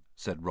room?"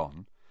 said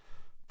Ron.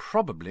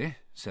 "Probably,"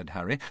 said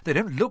Harry. "They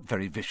don't look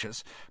very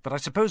vicious, but I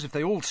suppose if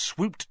they all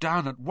swooped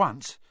down at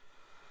once...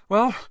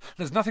 Well,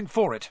 there's nothing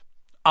for it.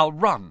 I'll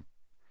run."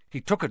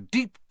 He took a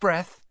deep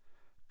breath,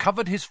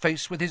 covered his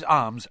face with his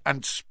arms,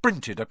 and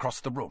sprinted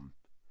across the room.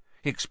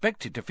 He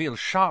expected to feel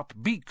sharp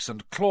beaks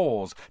and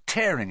claws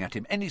tearing at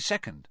him any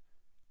second,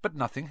 but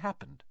nothing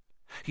happened.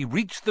 He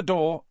reached the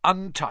door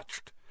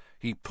untouched.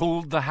 He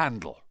pulled the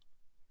handle,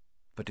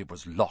 but it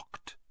was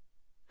locked.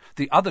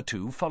 The other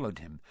two followed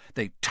him.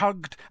 They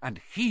tugged and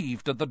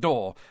heaved at the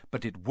door,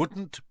 but it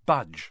wouldn't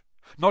budge,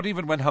 not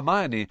even when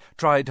Hermione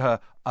tried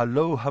her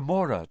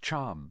Alohomora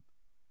charm.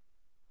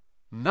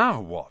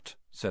 "Now what?"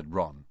 said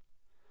Ron.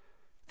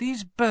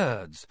 "These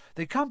birds,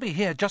 they can't be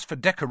here just for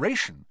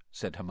decoration,"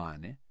 said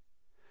Hermione.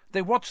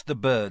 They watched the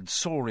birds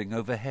soaring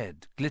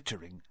overhead,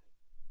 glittering.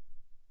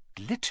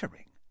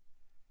 "Glittering?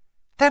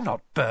 They're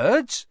not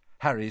birds,"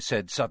 Harry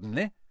said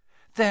suddenly.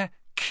 "They're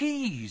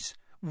keys.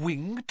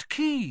 Winged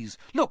keys.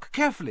 Look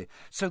carefully.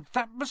 So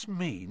that must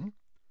mean—"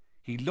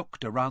 He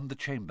looked around the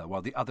chamber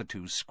while the other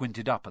two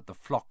squinted up at the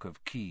flock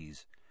of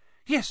keys.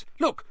 "Yes,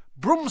 look,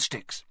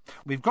 broomsticks.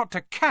 We've got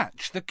to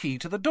catch the key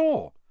to the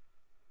door."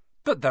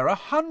 "But there are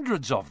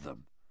hundreds of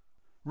them."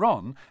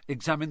 Ron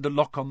examined the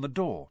lock on the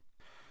door.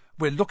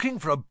 "We're looking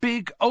for a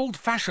big,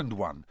 old-fashioned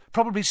one,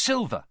 probably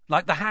silver,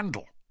 like the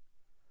handle."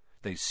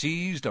 They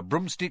seized a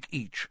broomstick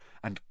each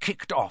and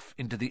kicked off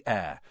into the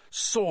air,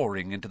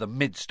 soaring into the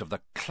midst of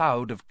the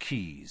cloud of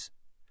keys.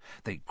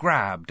 They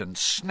grabbed and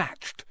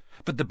snatched,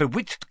 but the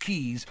bewitched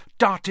keys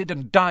darted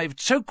and dived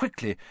so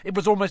quickly it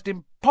was almost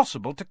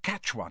impossible to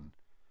catch one.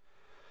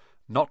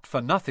 Not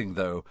for nothing,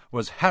 though,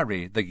 was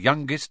Harry the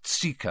youngest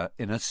seeker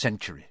in a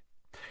century.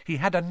 He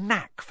had a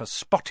knack for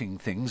spotting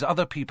things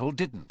other people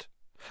didn't.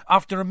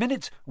 After a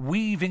minute's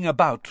weaving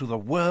about through the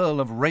whirl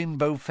of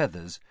rainbow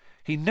feathers,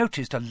 he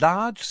noticed a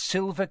large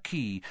silver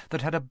key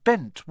that had a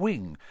bent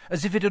wing,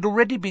 as if it had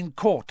already been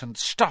caught and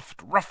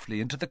stuffed roughly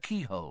into the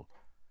keyhole.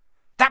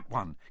 "That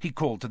one," he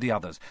called to the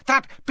others.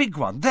 "That big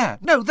one, there,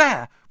 no,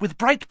 there, with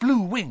bright blue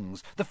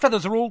wings. The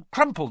feathers are all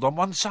crumpled on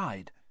one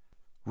side."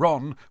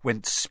 Ron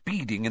went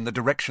speeding in the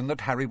direction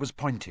that Harry was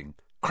pointing,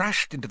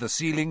 crashed into the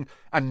ceiling,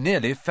 and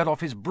nearly fell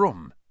off his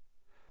broom.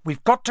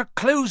 "We've got to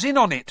close in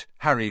on it,"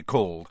 Harry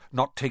called,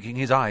 not taking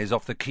his eyes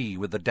off the key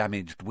with the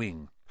damaged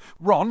wing.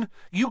 "Ron,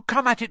 you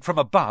come at it from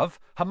above.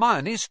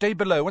 Hermione, stay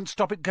below and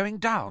stop it going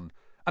down.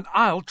 And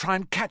I'll try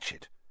and catch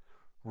it."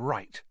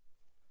 "Right.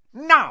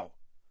 Now!"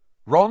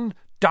 Ron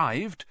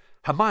dived.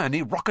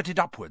 Hermione rocketed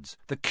upwards.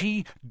 The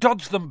key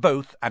dodged them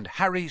both, and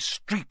Harry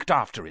streaked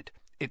after it.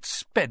 It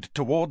sped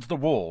towards the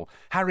wall.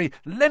 Harry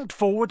leant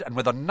forward and,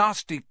 with a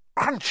nasty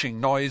crunching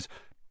noise,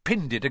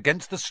 pinned it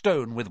against the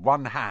stone with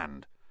one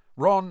hand.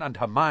 Ron and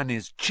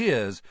Hermione's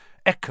cheers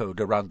echoed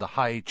around the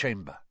high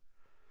chamber.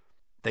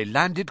 They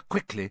landed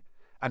quickly,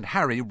 and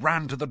Harry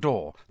ran to the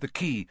door, the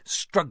key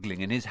struggling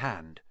in his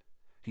hand.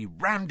 He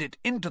rammed it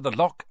into the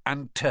lock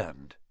and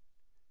turned.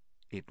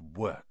 It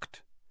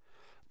worked.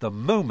 The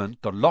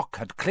moment the lock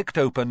had clicked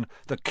open,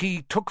 the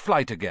key took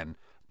flight again,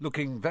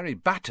 looking very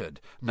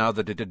battered now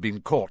that it had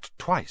been caught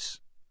twice.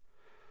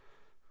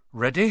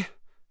 "Ready?"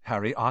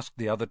 Harry asked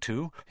the other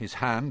two, his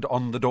hand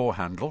on the door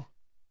handle.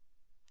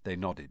 They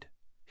nodded.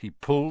 He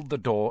pulled the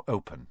door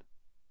open.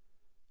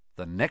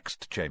 The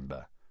next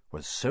chamber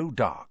was so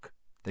dark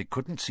they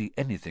couldn't see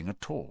anything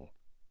at all.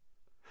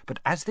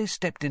 But as they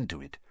stepped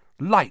into it,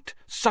 light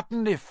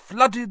suddenly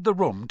flooded the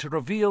room to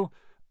reveal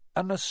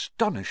an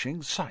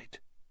astonishing sight.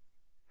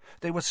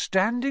 They were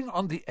standing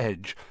on the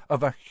edge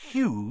of a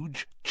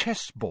huge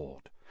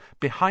chessboard,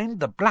 behind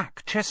the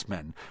black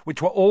chessmen,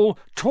 which were all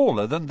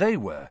taller than they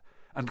were,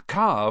 and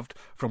carved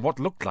from what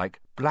looked like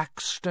black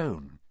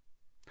stone.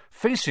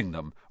 Facing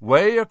them,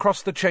 way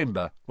across the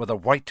chamber, were the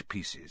white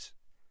pieces.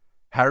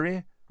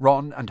 Harry,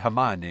 Ron, and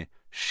Hermione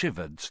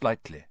shivered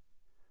slightly.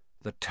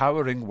 The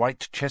towering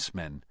white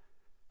chessmen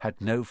had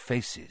no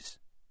faces.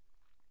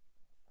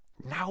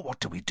 "Now what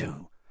do we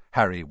do?"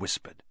 Harry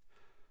whispered.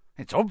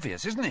 "It's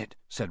obvious, isn't it?"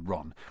 said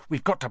Ron.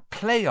 "We've got to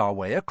play our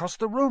way across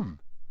the room."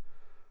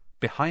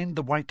 Behind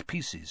the white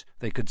pieces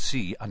they could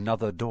see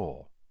another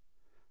door.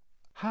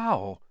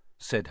 "How?"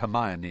 said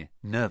Hermione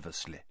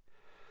nervously.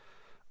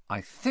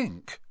 "I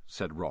think,"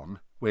 said Ron,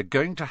 "we're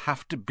going to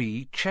have to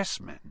be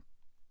chessmen."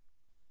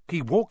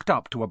 He walked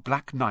up to a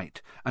black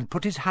knight and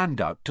put his hand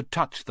out to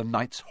touch the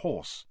knight's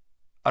horse.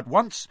 At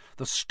once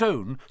the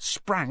stone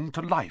sprang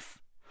to life.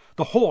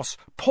 The horse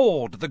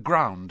pawed the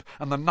ground,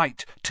 and the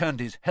knight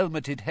turned his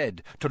helmeted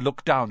head to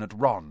look down at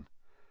Ron.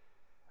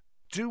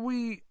 "Do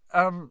we,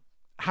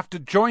 have to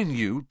join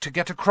you to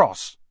get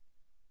across?"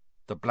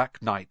 The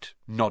black knight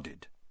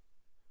nodded.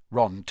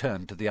 Ron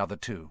turned to the other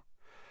two.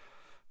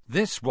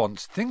 "This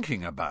wants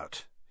thinking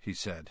about," he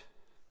said.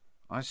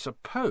 "I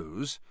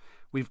suppose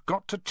we've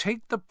got to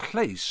take the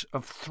place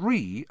of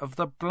 3 of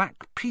the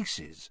black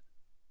pieces."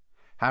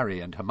 Harry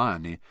and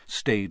Hermione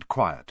stayed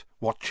quiet,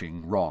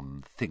 watching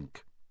Ron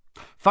think.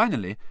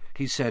 Finally,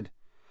 he said,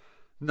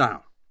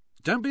 "Now,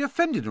 don't be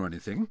offended or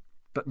anything,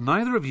 but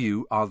neither of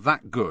you are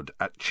that good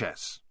at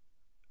chess."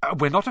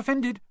 "We're not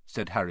offended,"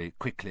 said Harry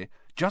quickly.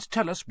 "Just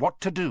tell us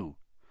what to do."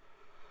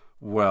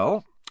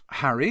 "Well,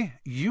 Harry,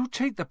 you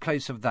take the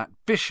place of that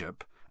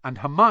bishop, and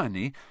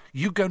Hermione,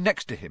 you go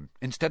next to him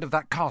instead of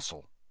that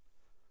castle."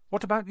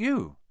 "What about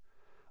you?"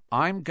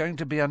 "I'm going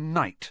to be a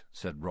knight,"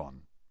 said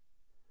Ron.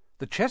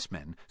 The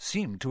chessmen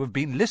seemed to have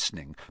been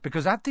listening,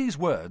 because at these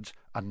words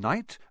a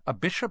knight, a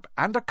bishop,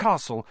 and a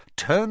castle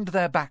turned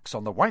their backs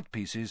on the white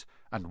pieces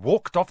and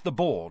walked off the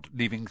board,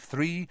 leaving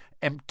 3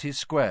 empty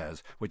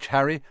squares, which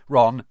Harry,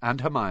 Ron,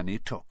 and Hermione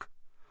took.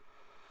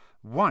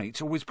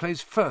 "White always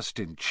plays first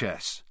in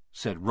chess,"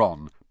 said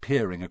Ron,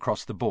 peering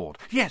across the board.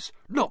 "Yes,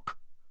 look!"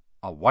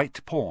 A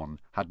white pawn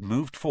had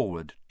moved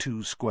forward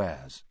 2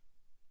 squares.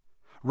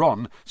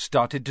 Ron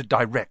started to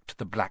direct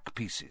the black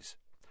pieces.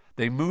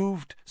 They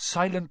moved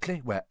silently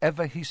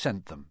wherever he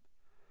sent them.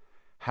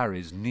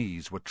 Harry's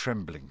knees were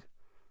trembling.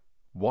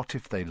 What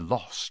if they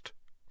lost?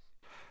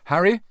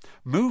 "Harry,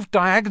 move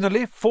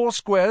diagonally 4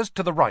 squares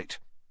to the right."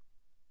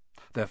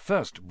 Their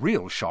first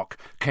real shock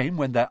came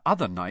when their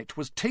other knight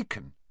was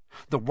taken.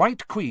 The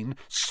white queen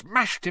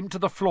smashed him to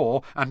the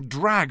floor and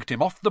dragged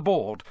him off the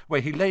board,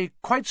 where he lay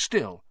quite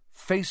still,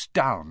 face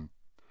down.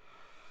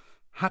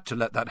 "Had to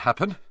let that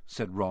happen,"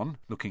 said Ron,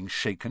 looking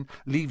shaken.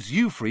 "Leaves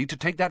you free to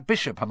take that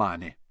bishop,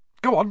 Hermione.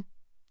 Go on."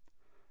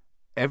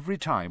 Every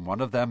time one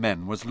of their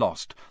men was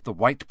lost, the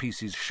white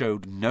pieces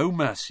showed no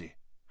mercy.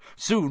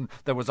 Soon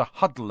there was a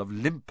huddle of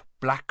limp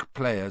black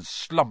players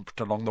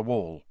slumped along the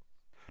wall.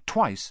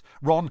 Twice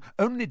Ron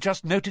only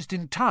just noticed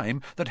in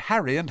time that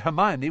Harry and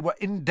Hermione were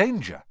in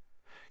danger.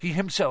 He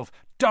himself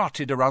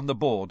darted around the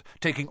board,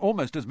 taking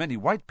almost as many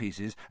white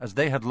pieces as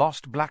they had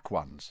lost black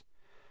ones.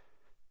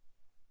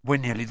 "We're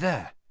nearly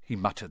there," he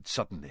muttered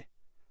suddenly.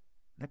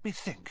 Let me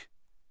think.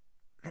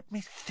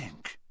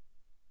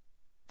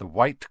 The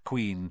White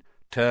Queen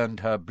turned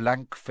her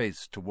blank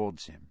face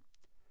towards him.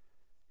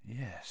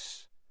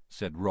 "Yes,"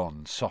 said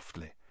Ron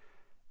softly.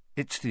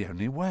 "It's the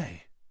only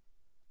way.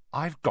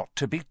 I've got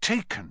to be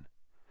taken."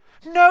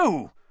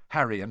 "No!"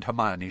 Harry and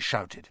Hermione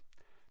shouted.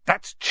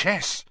 "That's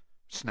chess,"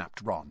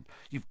 snapped Ron.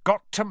 "You've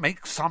got to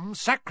make some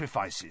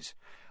sacrifices.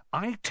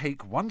 I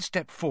take one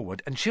step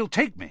forward and she'll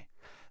take me.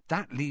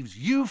 That leaves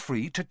you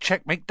free to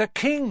checkmate the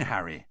king,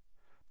 Harry.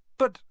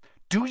 But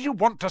do you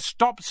want to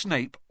stop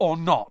Snape or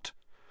not?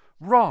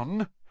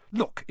 Ron,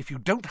 look, if you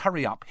don't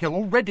hurry up, he'll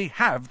already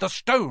have the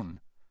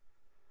stone."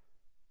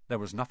 There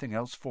was nothing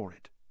else for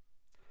it.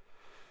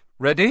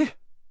 "Ready?"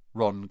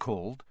 Ron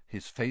called,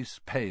 his face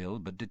pale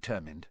but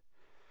determined.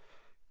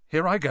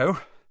 "Here I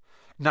go.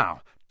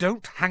 Now,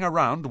 don't hang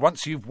around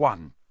once you've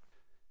won."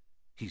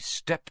 He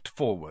stepped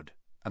forward,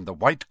 and the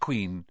White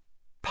Queen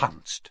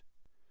pounced.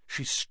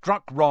 She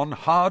struck Ron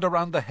hard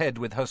around the head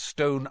with her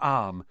stone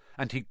arm,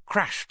 and he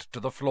crashed to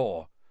the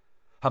floor.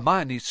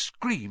 Hermione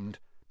screamed,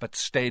 but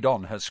stayed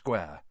on her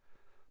square.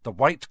 The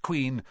White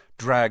Queen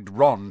dragged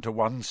Ron to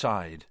one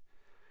side.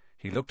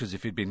 He looked as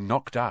if he'd been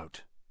knocked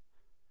out.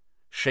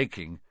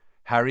 Shaking,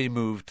 Harry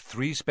moved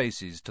 3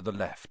 spaces to the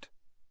left.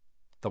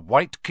 The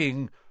White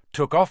King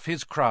took off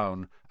his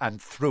crown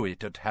and threw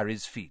it at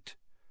Harry's feet.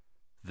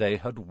 They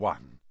had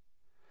won.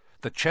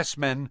 The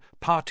chessmen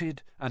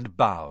parted and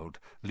bowed,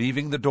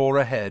 leaving the door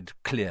ahead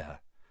clear.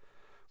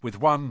 With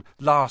one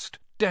last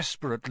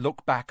desperate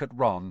look back at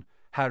Ron,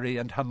 Harry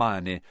and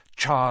Hermione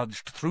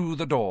charged through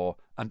the door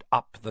and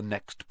up the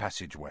next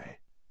passageway.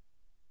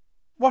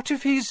 "What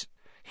if he's—"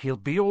 "He'll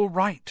be all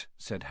right,"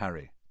 said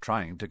Harry,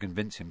 trying to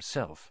convince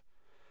himself.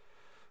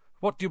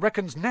 "What do you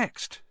reckon's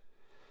next?"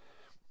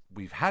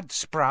 "We've had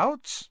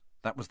sprouts.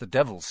 That was the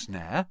devil's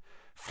snare.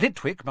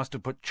 Flitwick must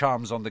have put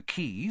charms on the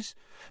keys.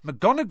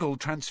 McGonagall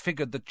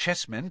transfigured the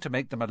chessmen to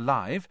make them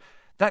alive.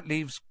 That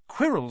leaves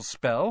Quirrell's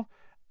spell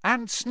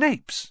and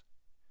Snape's."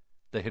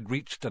 They had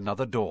reached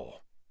another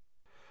door.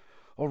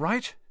 "All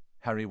right,"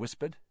 Harry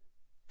whispered.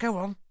 "Go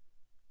on."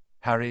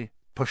 Harry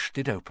pushed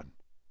it open.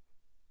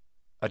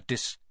 A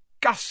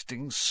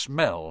disgusting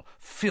smell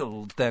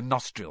filled their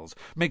nostrils,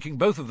 making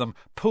both of them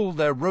pull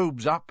their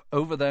robes up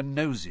over their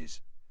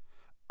noses.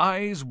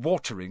 Eyes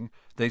watering,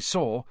 they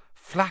saw,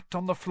 flat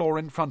on the floor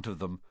in front of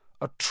them,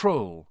 a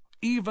troll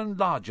even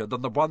larger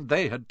than the one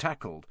they had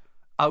tackled,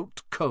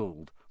 out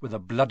cold, with a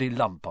bloody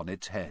lump on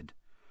its head.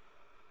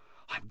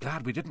 "I'm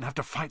glad we didn't have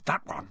to fight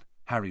that one,"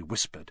 Harry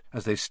whispered,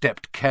 as they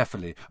stepped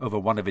carefully over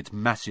one of its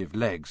massive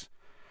legs.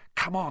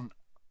 "Come on,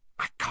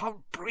 I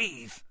can't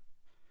breathe."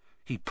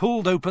 He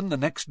pulled open the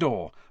next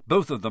door,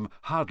 both of them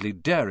hardly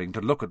daring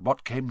to look at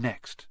what came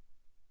next.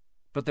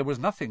 But there was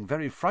nothing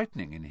very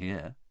frightening in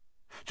here.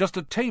 Just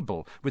a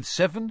table with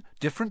 7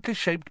 differently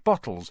shaped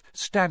bottles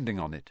standing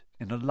on it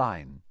in a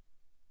line.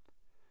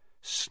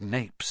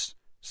 "Snape's,"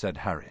 said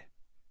Harry.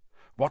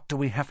 "What do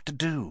we have to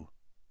do?"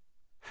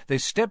 They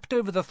stepped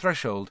over the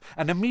threshold,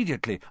 and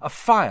immediately a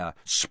fire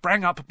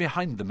sprang up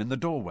behind them in the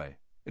doorway.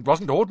 It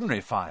wasn't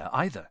ordinary fire,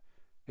 either.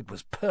 It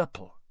was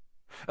purple.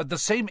 At the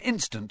same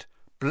instant,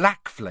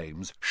 black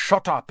flames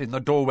shot up in the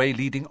doorway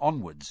leading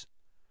onwards.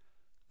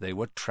 They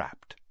were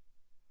trapped.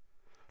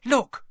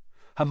 "Look!"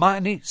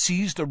 Hermione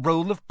seized a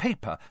roll of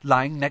paper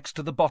lying next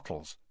to the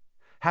bottles.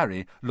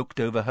 Harry looked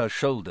over her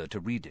shoulder to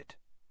read it.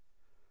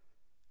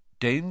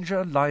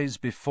 "Danger lies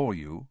before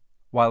you,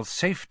 while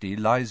safety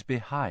lies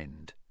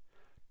behind.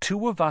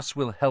 2 of us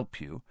will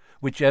help you,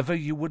 whichever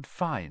you would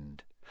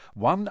find.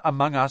 1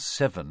 among us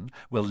 7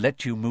 will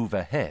let you move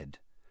ahead.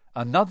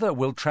 Another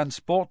will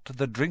transport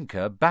the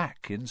drinker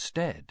back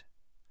instead.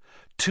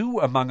 2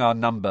 among our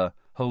number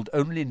hold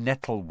only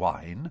nettle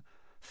wine.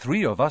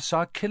 3 of us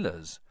are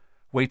killers,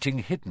 waiting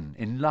hidden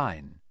in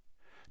line.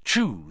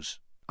 Choose,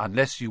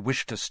 unless you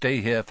wish to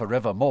stay here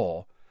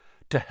forevermore.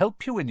 To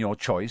help you in your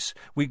choice,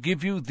 we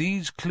give you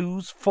these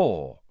clues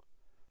 4.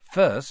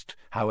 First,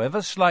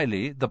 however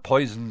slyly the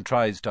poison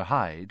tries to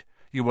hide,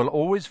 you will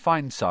always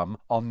find some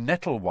on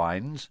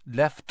Nettlewine's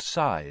left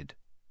side.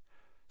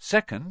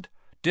 Second,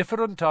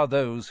 different are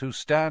those who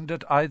stand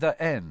at either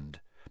end,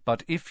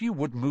 but if you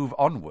would move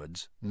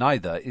onwards,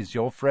 neither is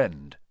your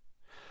friend.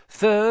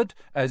 Third,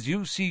 as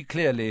you see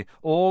clearly,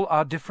 all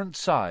are different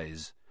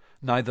size.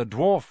 Neither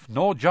dwarf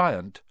nor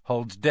giant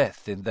holds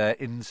death in their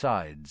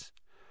insides.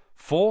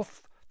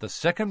 Fourth, the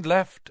second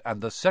left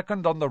and the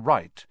second on the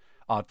right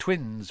are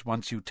twins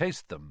once you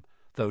taste them,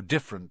 though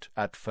different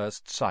at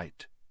first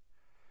sight."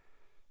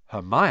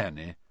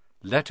 Hermione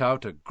let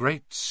out a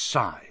great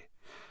sigh,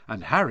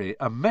 and Harry,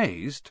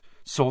 amazed,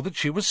 saw that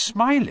she was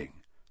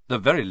smiling, the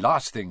very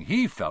last thing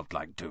he felt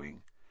like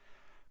doing.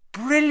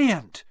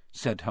 "Brilliant,"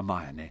 said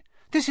Hermione.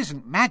 "This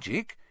isn't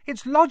magic,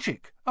 it's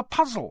logic, a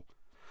puzzle.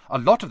 A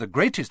lot of the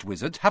greatest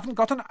wizards haven't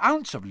got an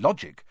ounce of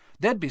logic.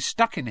 They'd be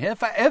stuck in here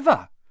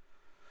forever.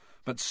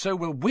 But so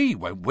will we,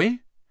 won't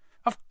we?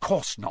 "Of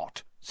course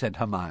not," said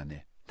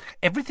Hermione.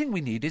 "Everything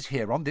we need is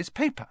here on this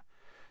paper.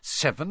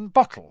 7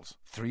 bottles.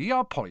 3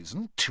 are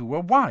poison, 2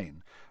 are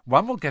wine.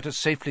 1 will get us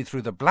safely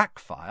through the black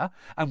fire,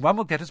 and 1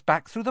 will get us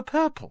back through the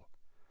purple.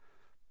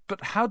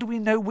 But how do we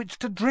know which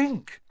to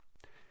drink?"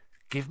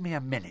 "Give me a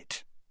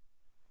minute."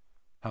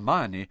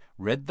 Hermione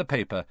read the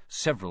paper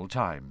several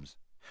times.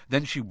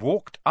 Then she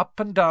walked up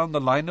and down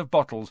the line of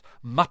bottles,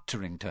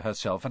 muttering to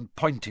herself and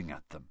pointing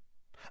at them.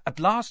 At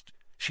last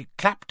she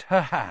clapped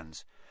her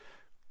hands.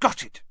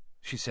 "Got it,"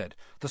 she said.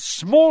 "The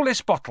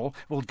smallest bottle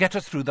will get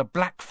us through the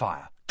black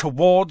fire,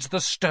 towards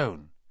the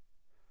stone."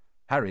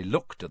 Harry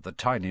looked at the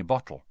tiny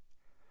bottle.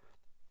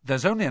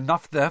 "There's only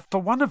enough there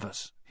for one of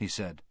us," he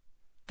said.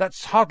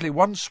 "That's hardly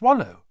 1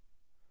 swallow."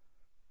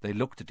 They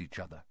looked at each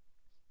other.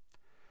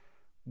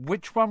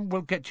 "Which one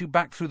will get you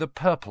back through the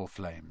purple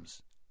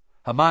flames?"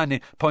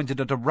 Hermione pointed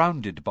at a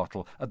rounded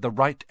bottle at the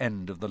right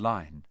end of the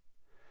line.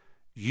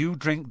 "You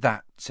drink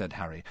that," said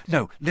Harry.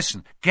 "No,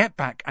 listen, get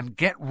back and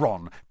get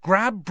Ron.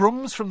 Grab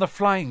brooms from the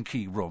flying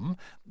key room.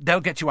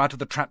 They'll get you out of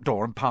the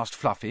trapdoor and past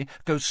Fluffy.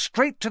 Go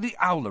straight to the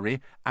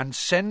owlery and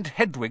send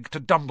Hedwig to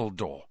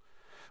Dumbledore.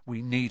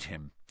 We need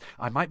him.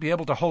 I might be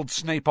able to hold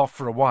Snape off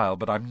for a while,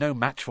 but I'm no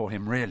match for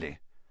him, really."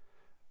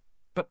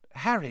 "But,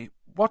 Harry,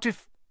 what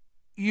if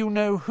you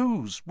know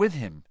who's with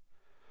him?"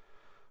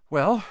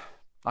 "Well,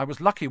 I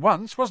was lucky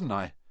once, wasn't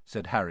I?"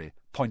 said Harry,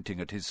 pointing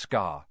at his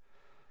scar.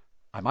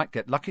 "I might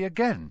get lucky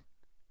again."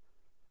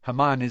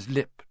 Hermione's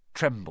lip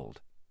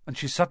trembled, and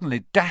she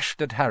suddenly dashed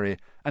at Harry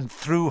and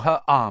threw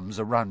her arms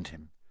around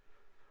him.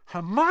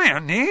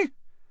 "Hermione!"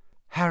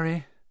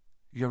 "Harry,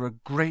 you're a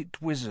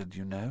great wizard,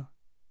 you know."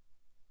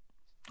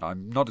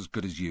 "I'm not as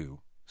good as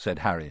you," said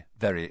Harry,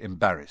 very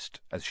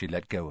embarrassed, as she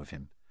let go of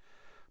him.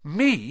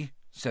 "Me?"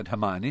 said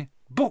Hermione.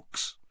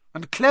 "Books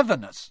and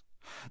cleverness.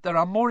 There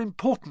are more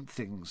important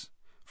things.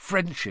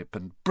 Friendship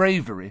and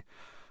bravery.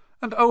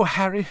 And, oh,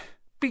 Harry,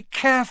 be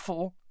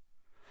careful."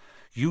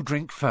 "You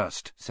drink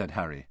first," said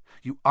Harry.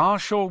 "You are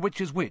sure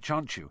which is which,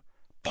 aren't you?"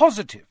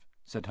 "Positive,"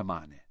 said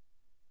Hermione.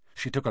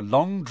 She took a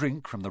long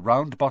drink from the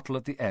round bottle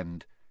at the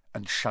end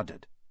and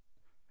shuddered.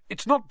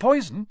 "It's not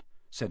poison,"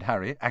 said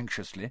Harry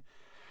anxiously.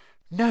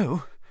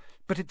 "No,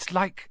 but it's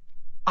like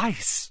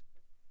ice.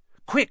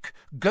 Quick,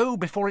 go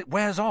before it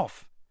wears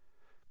off."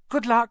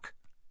 "Good luck.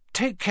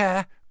 Take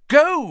care.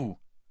 Go!"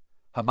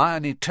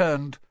 Hermione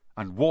turned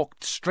and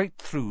walked straight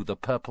through the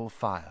purple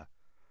fire.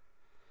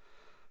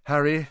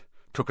 Harry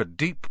took a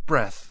deep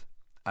breath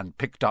and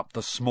picked up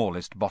the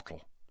smallest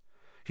bottle.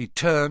 He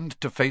turned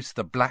to face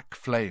the black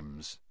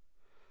flames.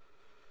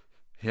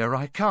 "Here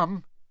I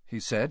come," he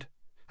said,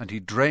 and he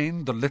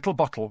drained the little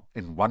bottle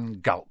in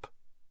 1 gulp.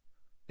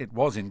 It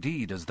was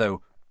indeed as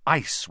though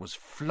ice was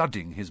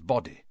flooding his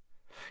body.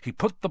 He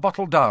put the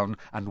bottle down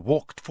and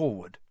walked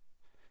forward.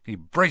 He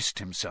braced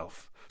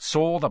himself,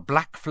 saw the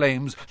black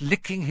flames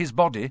licking his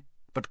body,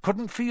 but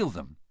couldn't feel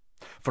them.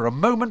 For a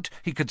moment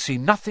he could see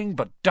nothing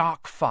but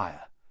dark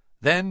fire.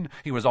 Then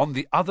he was on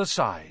the other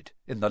side,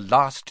 in the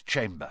last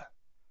chamber.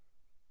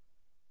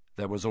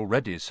 There was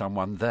already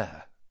someone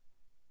there.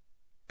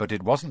 But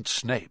it wasn't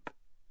Snape.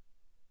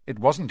 It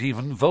wasn't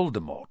even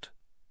Voldemort.